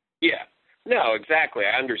 Yeah. No, exactly.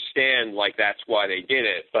 I understand, that's why they did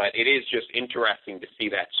it, but it is just interesting to see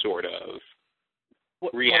that sort of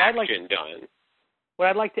reaction done. What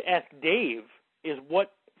I'd like to ask Dave is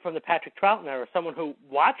what, from the Patrick Troughton era, someone who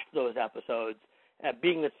watched those episodes,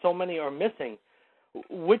 being that so many are missing,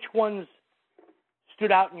 which ones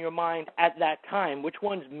stood out in your mind at that time? Which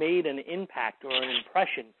ones made an impact or an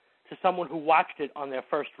impression to someone who watched it on their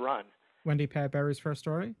first run? Wendy Padbury's first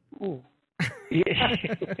story? Ooh. Yeah.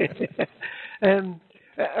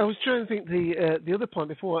 I was trying to think the other point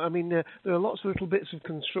before. I mean, there are lots of little bits of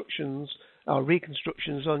constructions or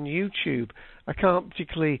reconstructions on YouTube. I can't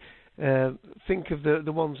particularly think of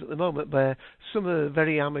the ones at the moment, where some are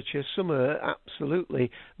very amateur, some are absolutely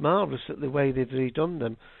marvellous at the way they've redone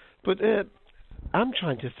them. But I'm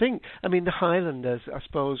trying to think. I mean, the Highlanders, I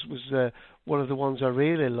suppose, was one of the ones I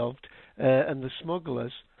really loved, and the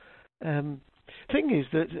Smugglers. Thing is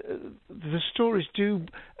that the stories do.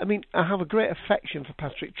 I mean, I have a great affection for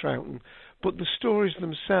Patrick Troughton, but the stories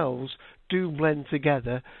themselves do blend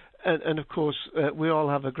together. And of course, we all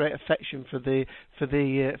have a great affection for the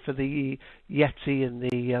Yeti and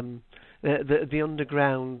the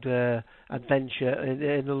underground adventure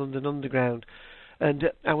in the London Underground.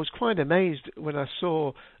 And I was quite amazed when I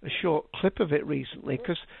saw a short clip of it recently,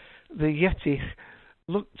 because the Yeti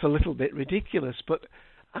looked a little bit ridiculous, but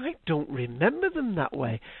I don't remember them that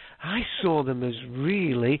way. I saw them as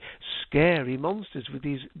really scary monsters with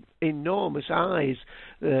these enormous eyes,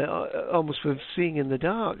 almost for seeing in the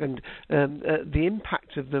dark, and the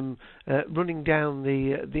impact of them running down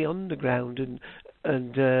the underground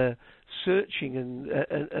and searching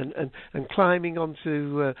and climbing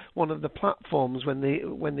onto one of the platforms when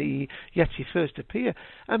the Yeti first appear.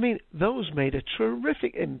 I mean, those made a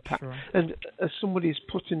terrific impact. Sure. And as somebody's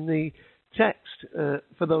put in the text,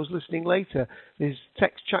 for those listening later, there's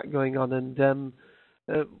text chat going on, and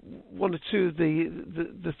one or two of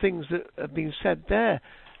the things that have been said there.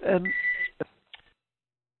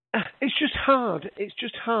 It's just hard. It's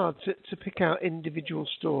just hard to pick out individual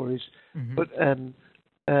stories, but.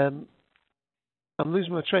 I'm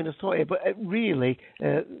losing my train of thought here, but really,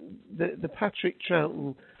 the Patrick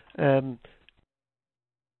Troughton,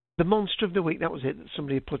 the Monster of the Week, that was it that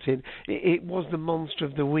somebody had put in. It was the Monster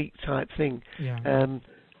of the Week type thing. Yeah.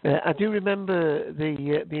 I do remember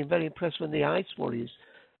being very impressed when the Ice Warriors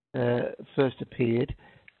first appeared,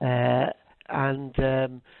 and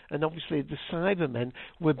obviously the Cybermen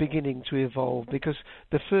were beginning to evolve, because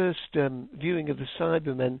the first viewing of the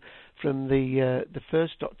Cybermen from the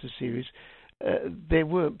first Doctor series, they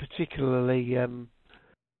weren't particularly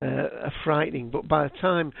frightening, but by the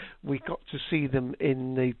time we got to see them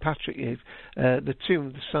in the Patrick Eve, the Tomb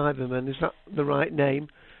of the Cybermen, is that the right name?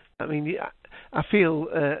 I mean, I feel,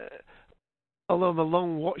 although I'm a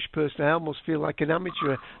long watch person, I almost feel like an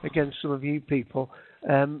amateur against some of you people.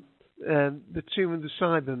 The Tomb of the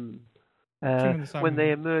Cybermen, when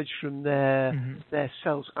they emerged from their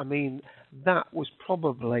cells, I mean, that was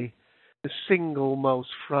probably the single most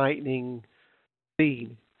frightening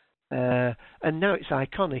scene. And now it's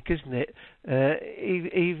iconic, isn't it?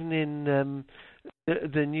 Even in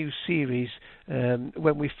the new series,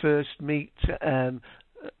 when we first meet,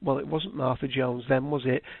 well, it wasn't Martha Jones then, was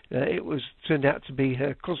it? It was turned out to be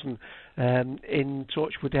her cousin in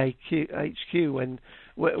Torchwood HQ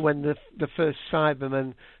when the first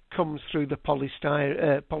Cyberman comes through the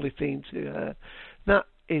polythene to her. That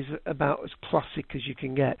is about as classic as you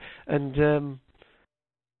can get, and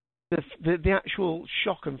the actual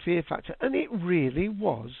shock and fear factor, and it really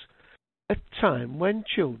was a time when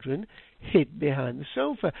children hid behind the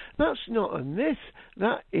sofa. That's not a myth.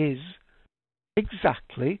 That is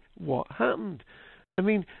exactly what happened. I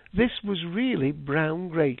mean, this was really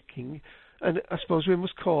groundbreaking, and I suppose we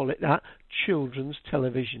must call it that, children's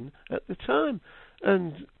television at the time.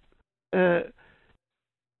 And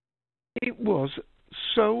it was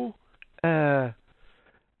so...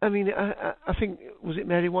 I mean, I think, was it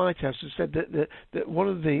Mary Whitehouse who said that one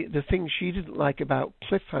of the things she didn't like about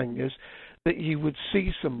cliffhangers, that you would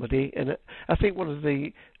see somebody, and I think one of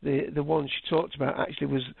the ones she talked about actually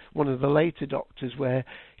was one of the later Doctors, where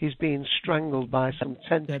he's being strangled by some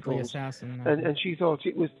tentacles. Deadly assassin. And she thought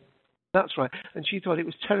it was... That's right. And she thought it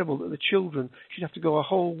was terrible that the children should have to go a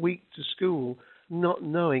whole week to school not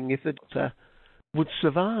knowing if the Doctor would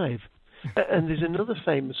survive. And there's another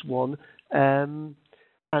famous one,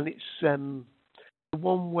 and it's the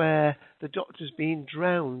one where the Doctor's being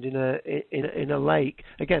drowned in a lake.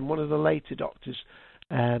 Again, one of the later Doctors.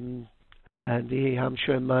 And here I'm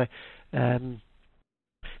showing my...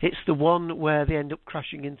 it's the one where they end up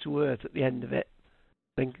crashing into Earth at the end of it,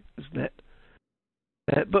 I think, isn't it?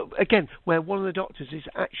 But again, where one of the Doctors is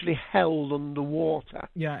actually held underwater.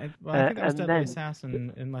 Yeah, I think that was Deadly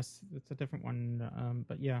Assassin, unless it's a different one.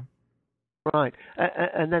 But yeah. Right,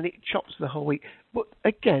 and then it chops the whole week. But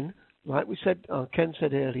again, like we said, Ken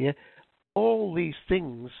said earlier, all these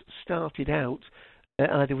things started out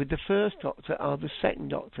either with the first Doctor or the second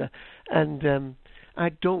Doctor, and I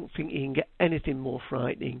don't think you can get anything more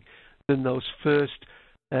frightening than those first,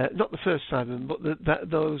 not the first Cybermen, but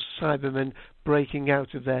those Cybermen breaking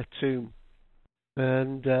out of their tomb.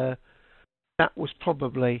 And that was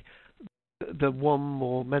probably the one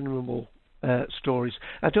more memorable stories.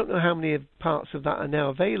 I don't know how many parts of that are now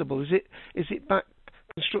available. Is it back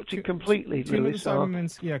constructed completely, Tomb Lewis? of the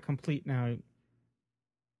Cybermen's complete now.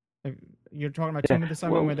 You're talking about Tomb of the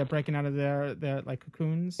Cybermen where they're breaking out of their like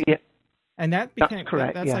cocoons. Yeah, and that became that's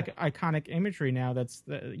correct. That's like iconic imagery now. That's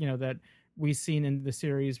that we've seen in the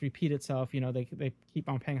series repeat itself. They keep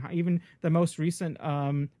on paying high. Even the most recent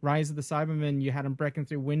Rise of the Cybermen, you had them breaking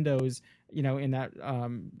through windows, in that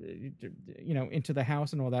into the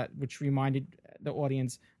house and all that, which reminded the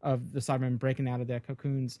audience of the Cybermen breaking out of their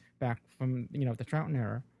cocoons back from the Troughton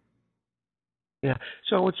era. Yeah,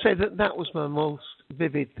 so I would say that was my most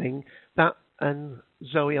vivid thing. That and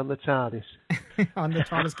Zoe on the TARDIS. On the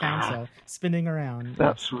TARDIS console, spinning around.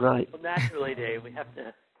 That's right. Well, naturally, Dave, we have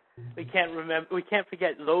to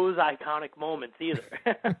forget those iconic moments either.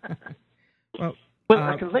 Well,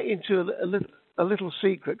 I can let you into a little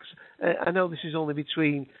secret. 'Cause, I know this is only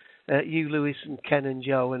between you, Lewis, and Ken and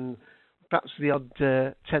Joe, and perhaps the odd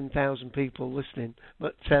 10,000 people listening.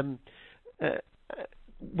 But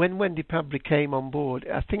when Wendy Padbury came on board,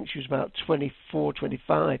 I think she was about 24,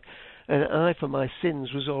 25, and I, for my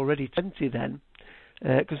sins, was already 20 then.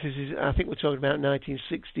 Because I think we're talking about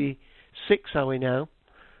 1966, are we now?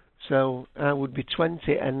 So I would be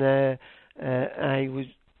 20, and I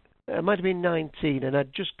might have been 19, and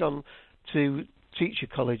I'd just gone to teacher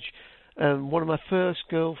college. One of my first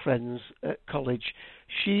girlfriends at college,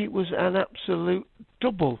 she was an absolute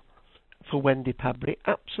double for Wendy Padbury,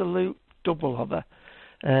 absolute double of her.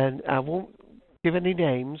 And I won't give any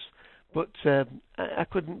names, but I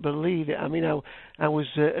couldn't believe it. I mean, I was,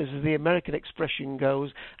 as the American expression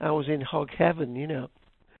goes, I was in hog heaven, you know.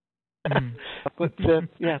 But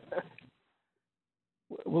yeah,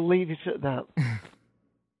 we'll leave it at that.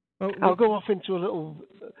 Well, I'll go off into a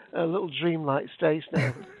little dreamlike state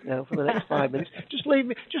now for the next 5 minutes. Just leave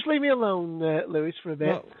me alone, Lewis, for a bit.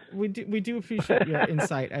 Well, we do appreciate your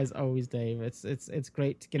insight as always, Dave. It's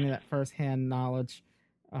great getting that firsthand knowledge,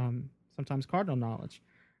 sometimes cardinal knowledge,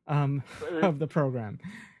 of the program.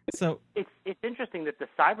 So it's interesting that the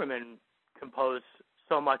Cybermen compose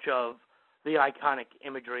so much of the iconic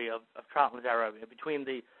imagery of Troutman's era, between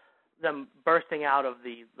them bursting out of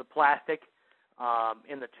the plastic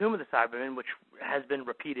in the Tomb of the Cybermen, which has been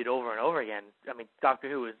repeated over and over again. I mean, Doctor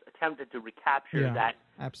Who has attempted to recapture that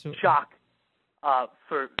absolutely. shock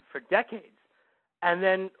for decades. And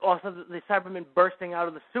then also the Cybermen bursting out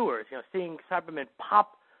of the sewers, seeing Cybermen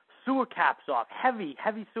pop sewer caps off, heavy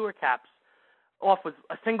sewer caps off with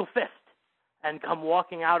a single fist and come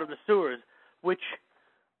walking out of the sewers, which,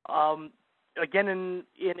 again, in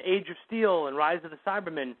Age of Steel and Rise of the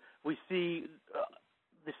Cybermen, we see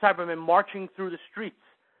the Cybermen marching through the streets,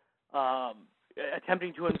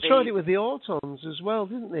 attempting to invade. They tried it with the Autons as well,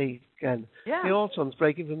 didn't they, Ken? Yeah. The Autons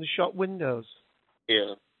breaking from the shop windows.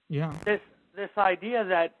 Yeah. Yeah. This idea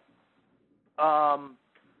that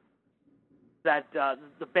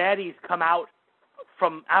the baddies come out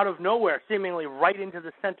of nowhere, seemingly right into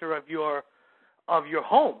the center of your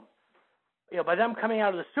home. By them coming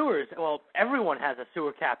out of the sewers, well, everyone has a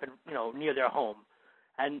sewer cap near their home.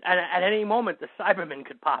 And at any moment, the Cybermen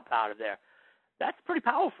could pop out of there. That's pretty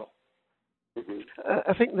powerful.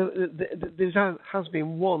 I think there has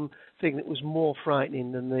been one thing that was more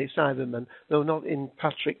frightening than the Cybermen, though not in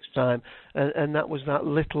Patrick's time, and that was that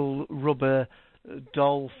little rubber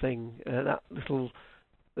doll thing, that little,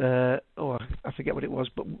 I forget what it was,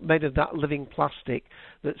 but made of that living plastic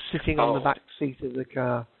that's sitting on the back seat of the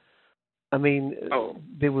car. I mean,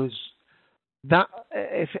 there was that.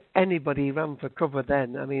 If anybody ran for cover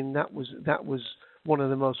then, I mean, that was one of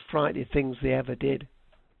the most frightening things they ever did.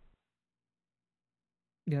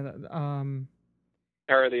 Yeah.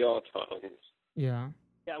 Terror of the Autons. Yeah.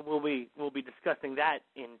 Yeah, we'll be discussing that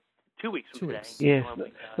in 2 weeks from today. Yes.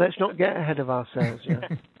 Let's not get ahead of ourselves. Yeah.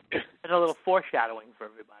 There's a little foreshadowing for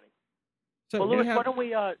everybody. So well, Lewis, why don't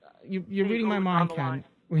we? You're reading my mind, Ken.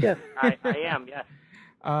 Yeah. I am. Yes.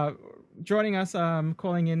 Joining us,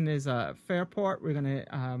 calling in is Fairport. We're gonna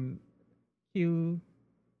cue.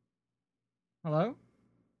 Hello.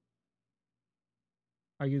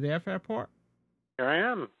 Are you there, Fairport? Here I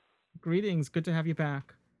am. Greetings. Good to have you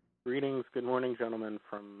back. Greetings. Good morning, gentlemen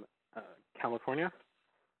from California.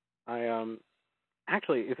 I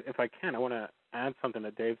actually, if I can, I want to add something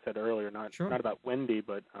that Dave said earlier. Not about Wendy,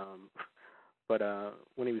 but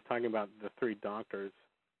when he was talking about the three doctors,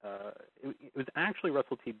 it was actually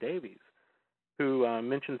Russell T Davies who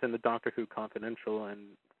mentions in the Doctor Who Confidential,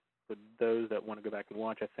 and for those that want to go back and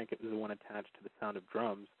watch, I think it was the one attached to The Sound of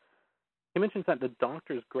Drums. He mentions that the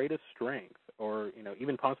Doctor's greatest strength, or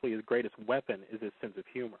even possibly his greatest weapon, is his sense of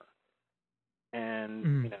humor.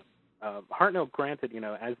 And Hartnell, granted,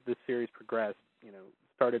 as this series progressed,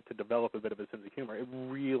 started to develop a bit of a sense of humor. It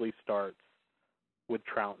really starts with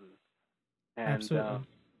Troughton, and absolutely.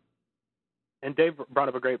 And Dave brought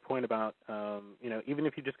up a great point about even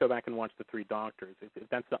if you just go back and watch the Three Doctors, if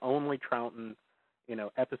that's the only Troughton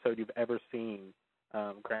episode you've ever seen.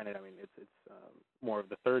 Granted, I mean it's more of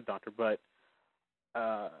the Third Doctor, but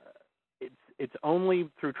it's only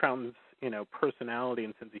through Troughton's personality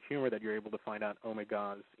and sense of humor that you're able to find out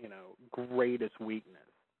Omega's greatest weakness,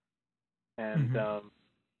 and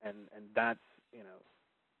and that's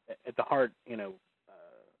at the heart. I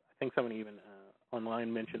think someone even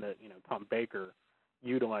online mentioned that Tom Baker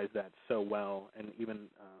utilized that so well, and even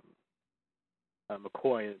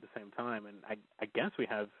McCoy at the same time. And I guess we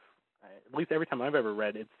have at least every time I've ever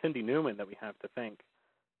read, it's Cindy Newman that we have to thank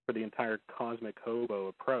for the entire cosmic hobo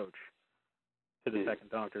approach to the Second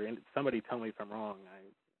Doctor. And somebody tell me if I'm wrong.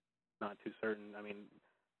 I'm not too certain. I mean,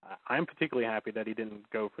 I'm particularly happy that he didn't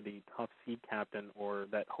go for the tough sea captain or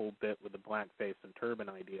that whole bit with the black face and turban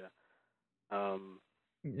idea.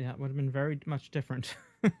 Yeah, it would have been very much different.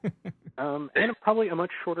 And probably a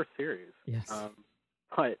much shorter series. Yes.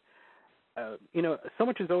 But, so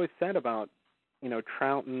much is always said about,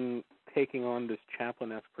 Troughton taking on this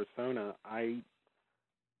Chaplin-esque persona. I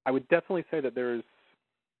would definitely say that there's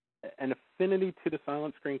an affinity to the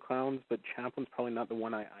silent screen clowns, but Chaplin's probably not the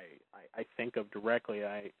one I think of directly.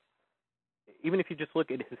 Even if you just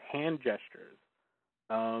look at his hand gestures,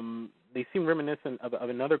 they seem reminiscent of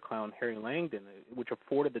another clown, Harry Langdon, which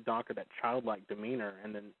afforded the Doctor that childlike demeanor.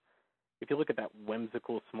 And then if you look at that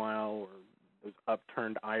whimsical smile or those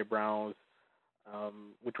upturned eyebrows,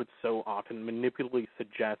 which would so often manipulatively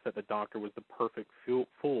suggest that the Doctor was the perfect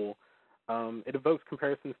fool, it evokes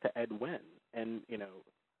comparisons to Ed Wynn. And,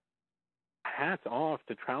 hats off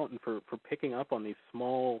to Troughton for picking up on these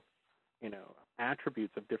small,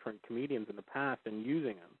 attributes of different comedians in the past and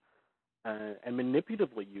using them, and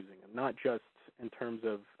manipulatively using them, not just in terms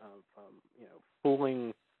of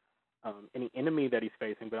fooling any enemy that he's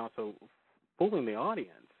facing, but also fooling the audience,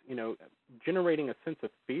 generating a sense of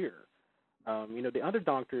fear. The other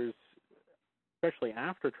Doctors, especially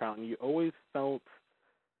after Troughton, you always felt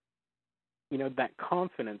that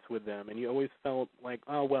confidence with them, and you always felt like,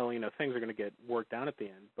 oh, well, things are going to get worked out at the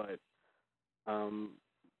end. But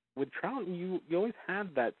with Troughton, you always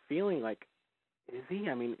had that feeling like, is he?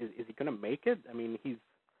 I mean, is he going to make it? I mean,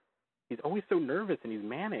 he's always so nervous and he's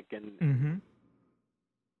manic, and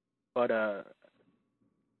but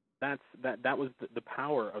that was the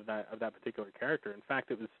power of that particular character. In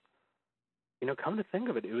fact, it was, come to think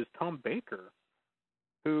of it, it was Tom Baker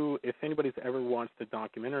who, if anybody's ever watched the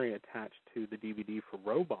documentary attached to the DVD for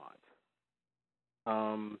Robot,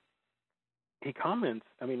 he comments,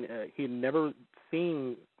 he had never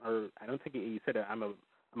seen, or I don't think he said, I'm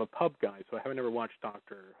a pub guy, so I haven't ever watched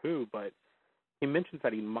Doctor Who, but he mentions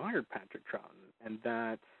that he admired Patrick Troughton, and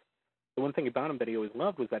that the one thing about him that he always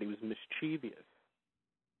loved was that he was mischievous.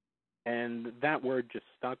 And that word just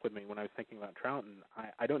stuck with me when I was thinking about Troughton.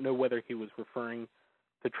 I don't know whether he was referring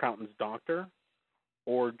to Troughton's Doctor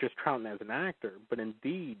or just Troughton as an actor, but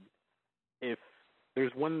indeed, if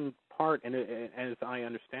there's one part, and as I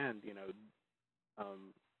understand,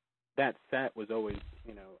 that set was always,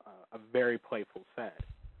 a very playful set.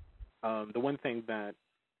 The one thing that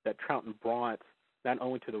Troughton brought not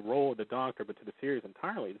only to the role of the Doctor, but to the series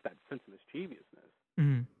entirely, is that sense of mischievousness.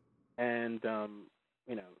 Mm-hmm. And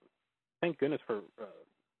thank goodness for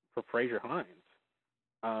Fraser Hines.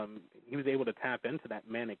 He was able to tap into that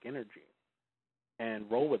manic energy and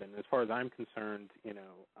roll with it. And as far as I'm concerned,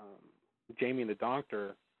 Jamie and the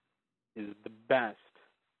Doctor is the best,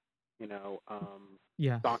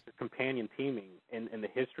 Doctor companion teaming in the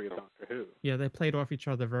history of Doctor Who. Yeah, they played off each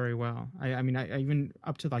other very well. I even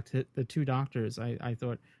up to like the two Doctors, I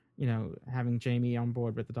thought, having Jamie on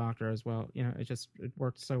board with the Doctor as well, it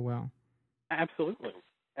worked so well. Absolutely.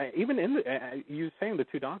 Even in you saying the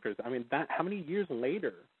two Doctors, that how many years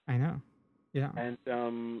later? I know. Yeah.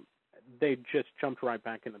 And they just jumped right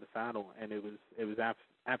back into the saddle, and it was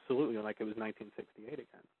absolutely like it was 1968 again.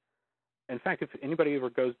 In fact, if anybody ever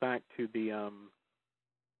goes back to the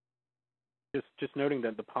just noting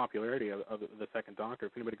that the popularity of the Second Doctor,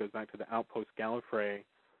 if anybody goes back to the Outpost Gallifrey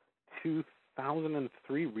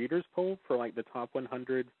 2003 readers poll for like the top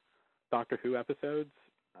 100 Doctor Who episodes,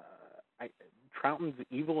 Troughton's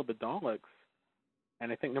Evil of the Daleks,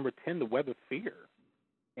 and I think number 10, The Web of Fear.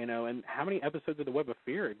 And how many episodes of The Web of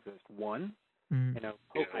Fear exist? One.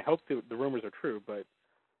 I hope the rumors are true, but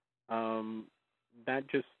that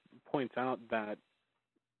just points out that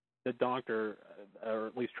the Doctor, or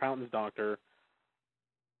at least Troughton's Doctor,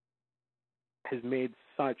 has made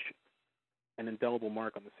such an indelible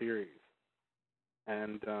mark on the series.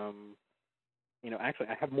 And actually,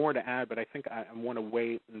 I have more to add, but I think I want to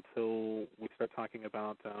wait until we start talking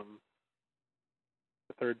about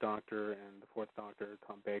the Third Doctor and the Fourth Doctor,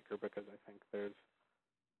 Tom Baker, because I think there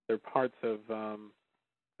are parts of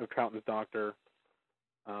Troughton's Doctor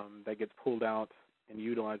that gets pulled out and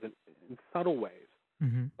utilized in subtle ways.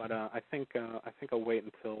 Mm-hmm. But I think I'll wait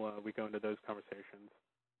until we go into those conversations.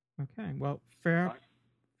 Okay. Well, fair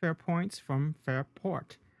points from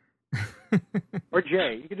Fairport. Or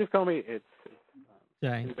Jay. You can just call me. It's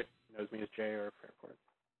Jay. Anybody knows me as Jay or Fairport.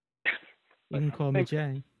 You can call me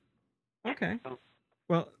Jay. Okay.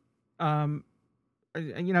 Well, some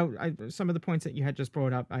of the points that you had just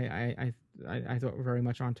brought up, I I thought were very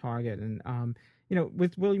much on target. And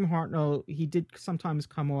with William Hartnell, he did sometimes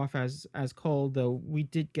come off as cold, though we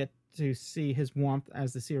did get to see his warmth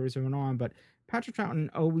as the series went on. But Patrick Troughton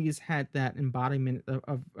always had that embodiment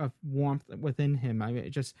of warmth within him. I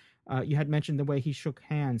mean, you had mentioned the way he shook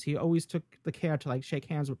hands. He always took the care to like shake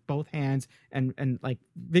hands with both hands and like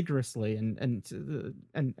vigorously and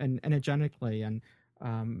energetically and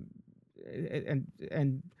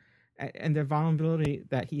the vulnerability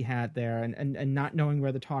that he had there and not knowing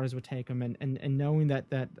where the TARDIS would take him and knowing that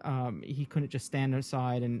he couldn't just stand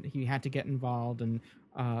aside and he had to get involved and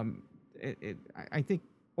I think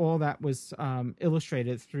all that was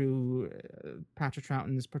illustrated through Patrick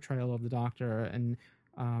Troughton's portrayal of the Doctor and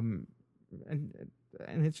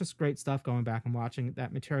it's just great stuff going back and watching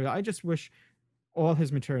that material. I just wish all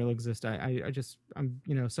his material exists. I'm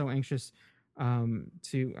so anxious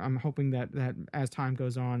I'm hoping that as time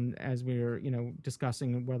goes on, as we're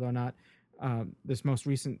discussing whether or not this most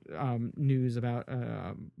recent news about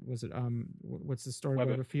what's the story Web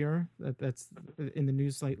of Fear that's in the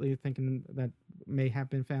news lately, thinking that may have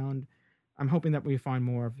been found. I'm hoping that we find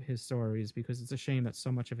more of his stories because it's a shame that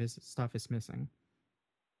so much of his stuff is missing.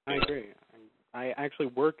 I agree. I actually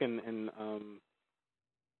work in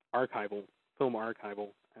film archival,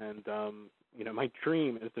 and my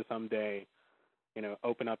dream is to someday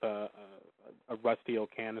open up a rusty old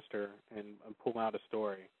canister and pull out a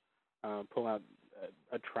story, pull out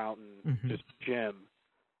a Troughton just gem.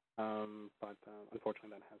 But unfortunately,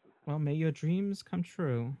 that hasn't happened. Well, may your dreams come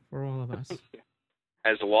true for all of us. Yeah.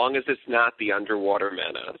 As long as it's not the Underwater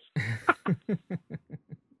Menace.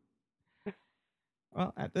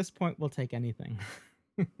 Well, at this point, we'll take anything.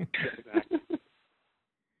 Exactly.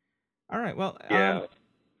 All right. Well, yeah.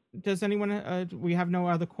 Does anyone? We have no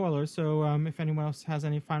other callers, so if anyone else has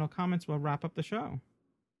any final comments, we'll wrap up the show.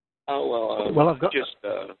 Oh well. I've got just.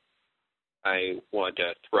 I want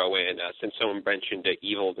to throw in since someone mentioned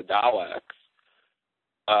Evil of the Daleks.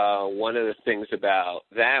 One of the things about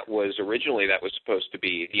that was originally that was supposed to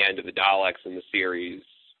be the end of the Daleks in the series.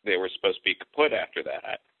 They were supposed to be kaput after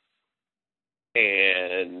that,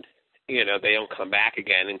 and they don't come back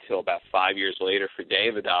again until about 5 years later for Day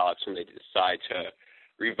of the Daleks when they decide to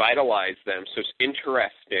revitalize them. So it's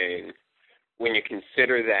interesting when you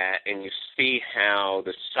consider that and you see how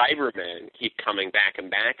the Cybermen keep coming back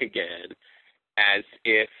and back again, as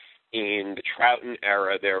if in the Troughton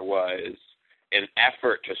era there was an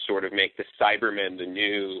effort to sort of make the Cybermen the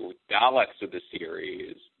new Daleks of the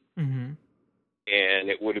series. Mm-hmm. And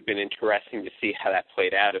it would have been interesting to see how that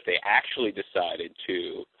played out if they actually decided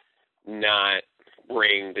to not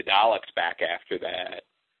bring the Daleks back after that.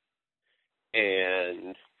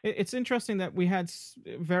 And it's interesting that we had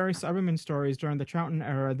various Cyberman stories during the Troughton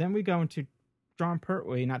era. Then we go into John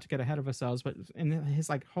Pertwee, not to get ahead of ourselves, but in his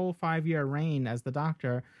whole 5-year reign as the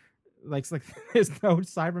Doctor, there's no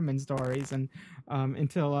Cyberman stories, and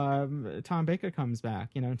until Tom Baker comes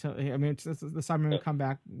back, the Cybermen come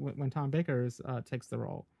back when Tom Baker takes the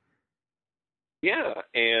role. Yeah,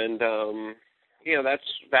 and that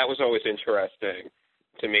was always interesting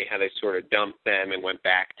to me, how they sort of dumped them and went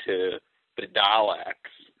back to the Daleks.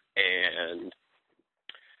 And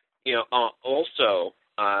also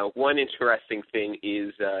one interesting thing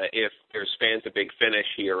is if there's fans of Big Finish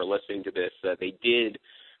here or listening to this, they did.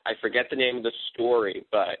 I forget the name of the story,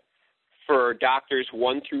 but for Doctors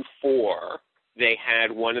 1 through 4, they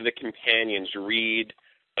had one of the companions read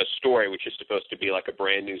a story, which is supposed to be like a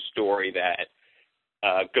brand new story that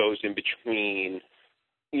goes in between,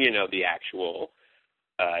 the actual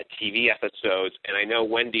TV episodes. And I know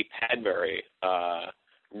Wendy Padbury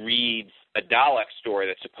reads a Dalek story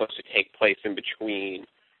that's supposed to take place in between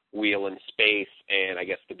Wheel in Space and, I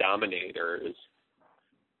guess, the Dominators.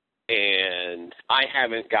 And I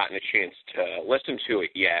haven't gotten a chance to listen to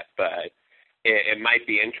it yet, but it might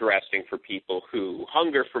be interesting for people who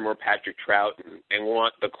hunger for more Patrick Troughton and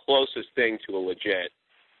want the closest thing to a legit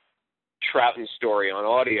Troughton story on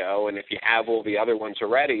audio. And if you have all the other ones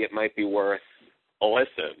already, it might be worth a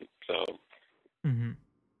listen. So,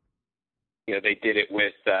 they did it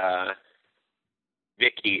with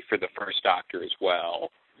Vicky for the first Doctor as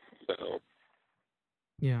well. So,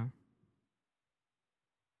 yeah.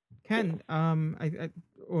 Ken,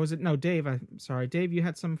 or was it Dave? I'm sorry, Dave. You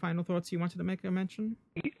had some final thoughts you wanted to make a mention.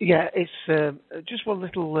 Yeah, it's just one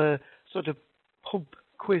little sort of pub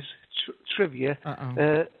quiz trivia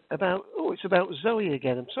about. Oh, it's about Zoe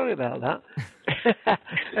again. I'm sorry about that.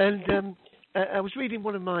 And I was reading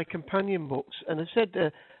one of my companion books, and it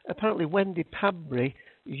said apparently Wendy Padbury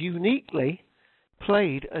uniquely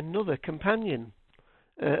played another companion.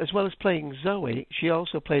 As well as playing Zoe, she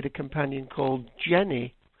also played a companion called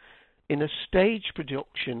Jenny in a stage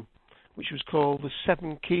production, which was called the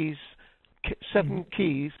Seven Keys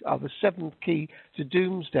are the seventh key to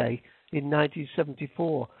Doomsday in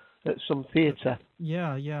 1974 at some theatre.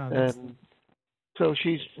 Yeah. So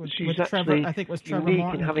she's with actually Trevor, I think it was Trevor unique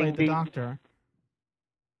Martin in who having played the Doctor.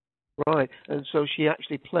 Right, and so she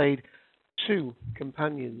actually played two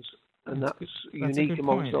companions, and that's unique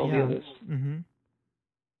amongst all the others. Mm-hmm.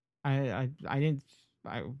 I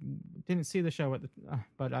didn't see the show at the,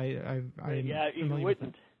 but I yeah, you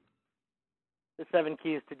wouldn't. The Seven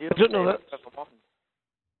Keys to Doomsday. I don't know that.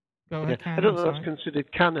 Go ahead, I don't know that's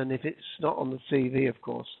considered canon if it's not on the TV, of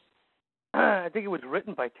course. I think it was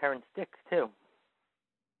written by Terrence Dicks too.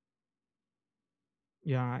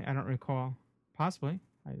 Yeah, I don't recall. Possibly.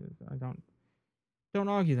 I don't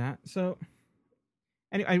argue that. So,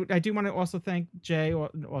 anyway, I do want to also thank Jay,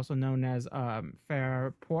 also known as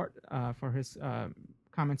Fairport, for his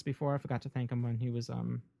comments before. I forgot to thank him when he was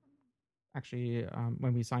when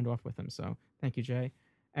we signed off with him. So, thank you, Jay,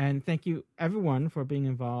 and thank you everyone for being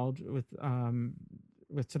involved with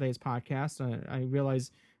today's podcast. I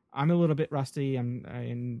realize I'm a little bit rusty,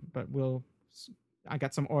 but I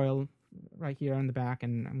got some oil right here on the back,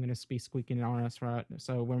 and I'm going to be squeaking on us for it.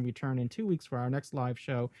 So when we return in 2 weeks for our next live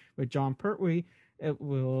show with John Pertwee, it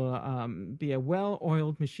will be a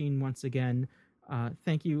well-oiled machine once again.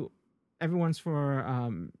 Thank you, everyone,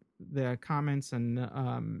 for their comments, and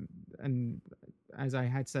as I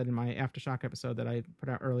had said in my Aftershock episode that I put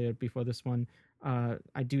out earlier before this one,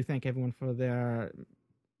 I do thank everyone for their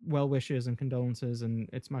well wishes and condolences, and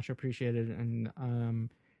it's much appreciated, and I'm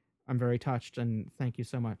very touched, and thank you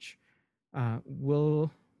so much. We'll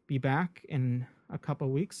be back in a couple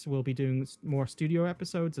of weeks. We'll be doing more studio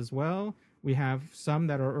episodes as well. We have some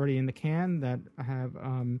that are already in the can that have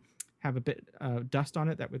a bit of dust on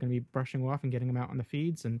it that we're going to be brushing off and getting them out on the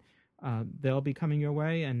feeds, and they'll be coming your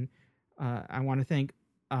way. And I want to thank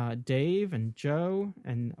Dave and Joe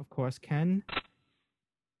and, of course, Ken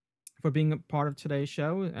for being a part of today's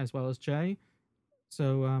show, as well as Jay.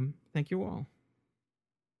 So thank you all.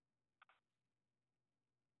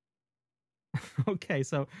 Okay,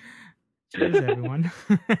 so cheers, everyone.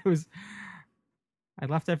 I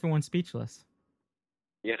left everyone speechless.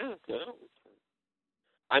 Yeah, no.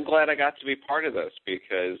 I'm glad I got to be part of this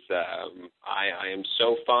because I am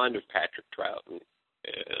so fond of Patrick Troughton,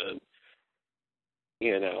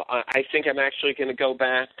 and I think I'm actually going to go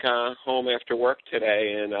back home after work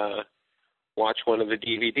today and watch one of the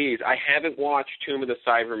DVDs. I haven't watched Tomb of the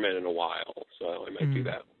Cybermen in a while, so I might do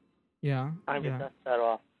that. Yeah, I would dust that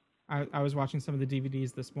off. I was watching some of the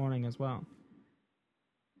DVDs this morning as well.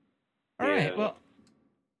 All right, well,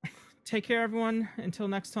 take care, everyone. Until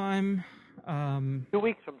next time. 2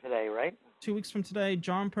 weeks from today, right? 2 weeks from today,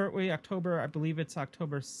 John Pertwee, I believe it's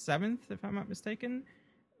October 7th, if I'm not mistaken.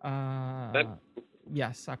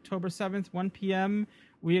 Yes, October 7th, 1 p.m.,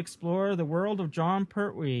 we explore the world of John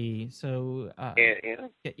Pertwee. So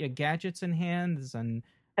get your gadgets in hands and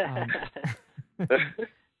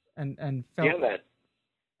and felt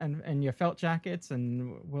and your felt jackets,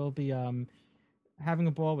 and we'll be having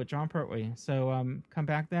a ball with John Pertwee. So come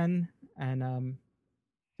back then, and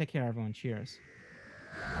take care, everyone. Cheers.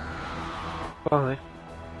 Bye.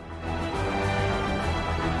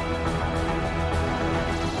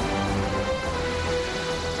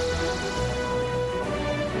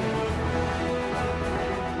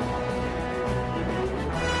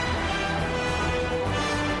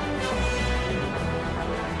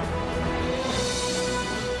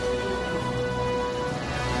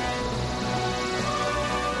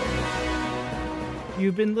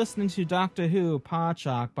 You've been listening to Doctor Who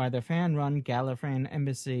Podshock by the fan-run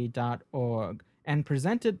GallifreyanEmbassy.org and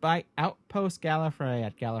presented by Outpost Gallifrey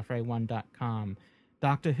at Gallifrey1.com.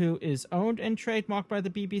 Doctor Who is owned and trademarked by the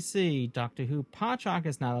BBC. Doctor Who Podshock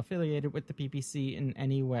is not affiliated with the BBC in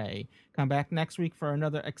any way. Come back next week for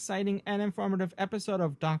another exciting and informative episode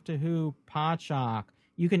of Doctor Who Podshock.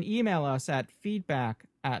 You can email us at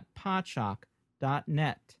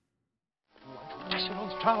feedback@podshock.net. National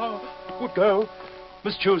Tower would go.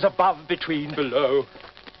 Must choose above, between, below.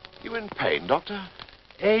 You in pain, Doctor?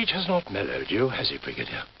 Age has not mellowed you, has it,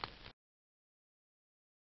 Brigadier?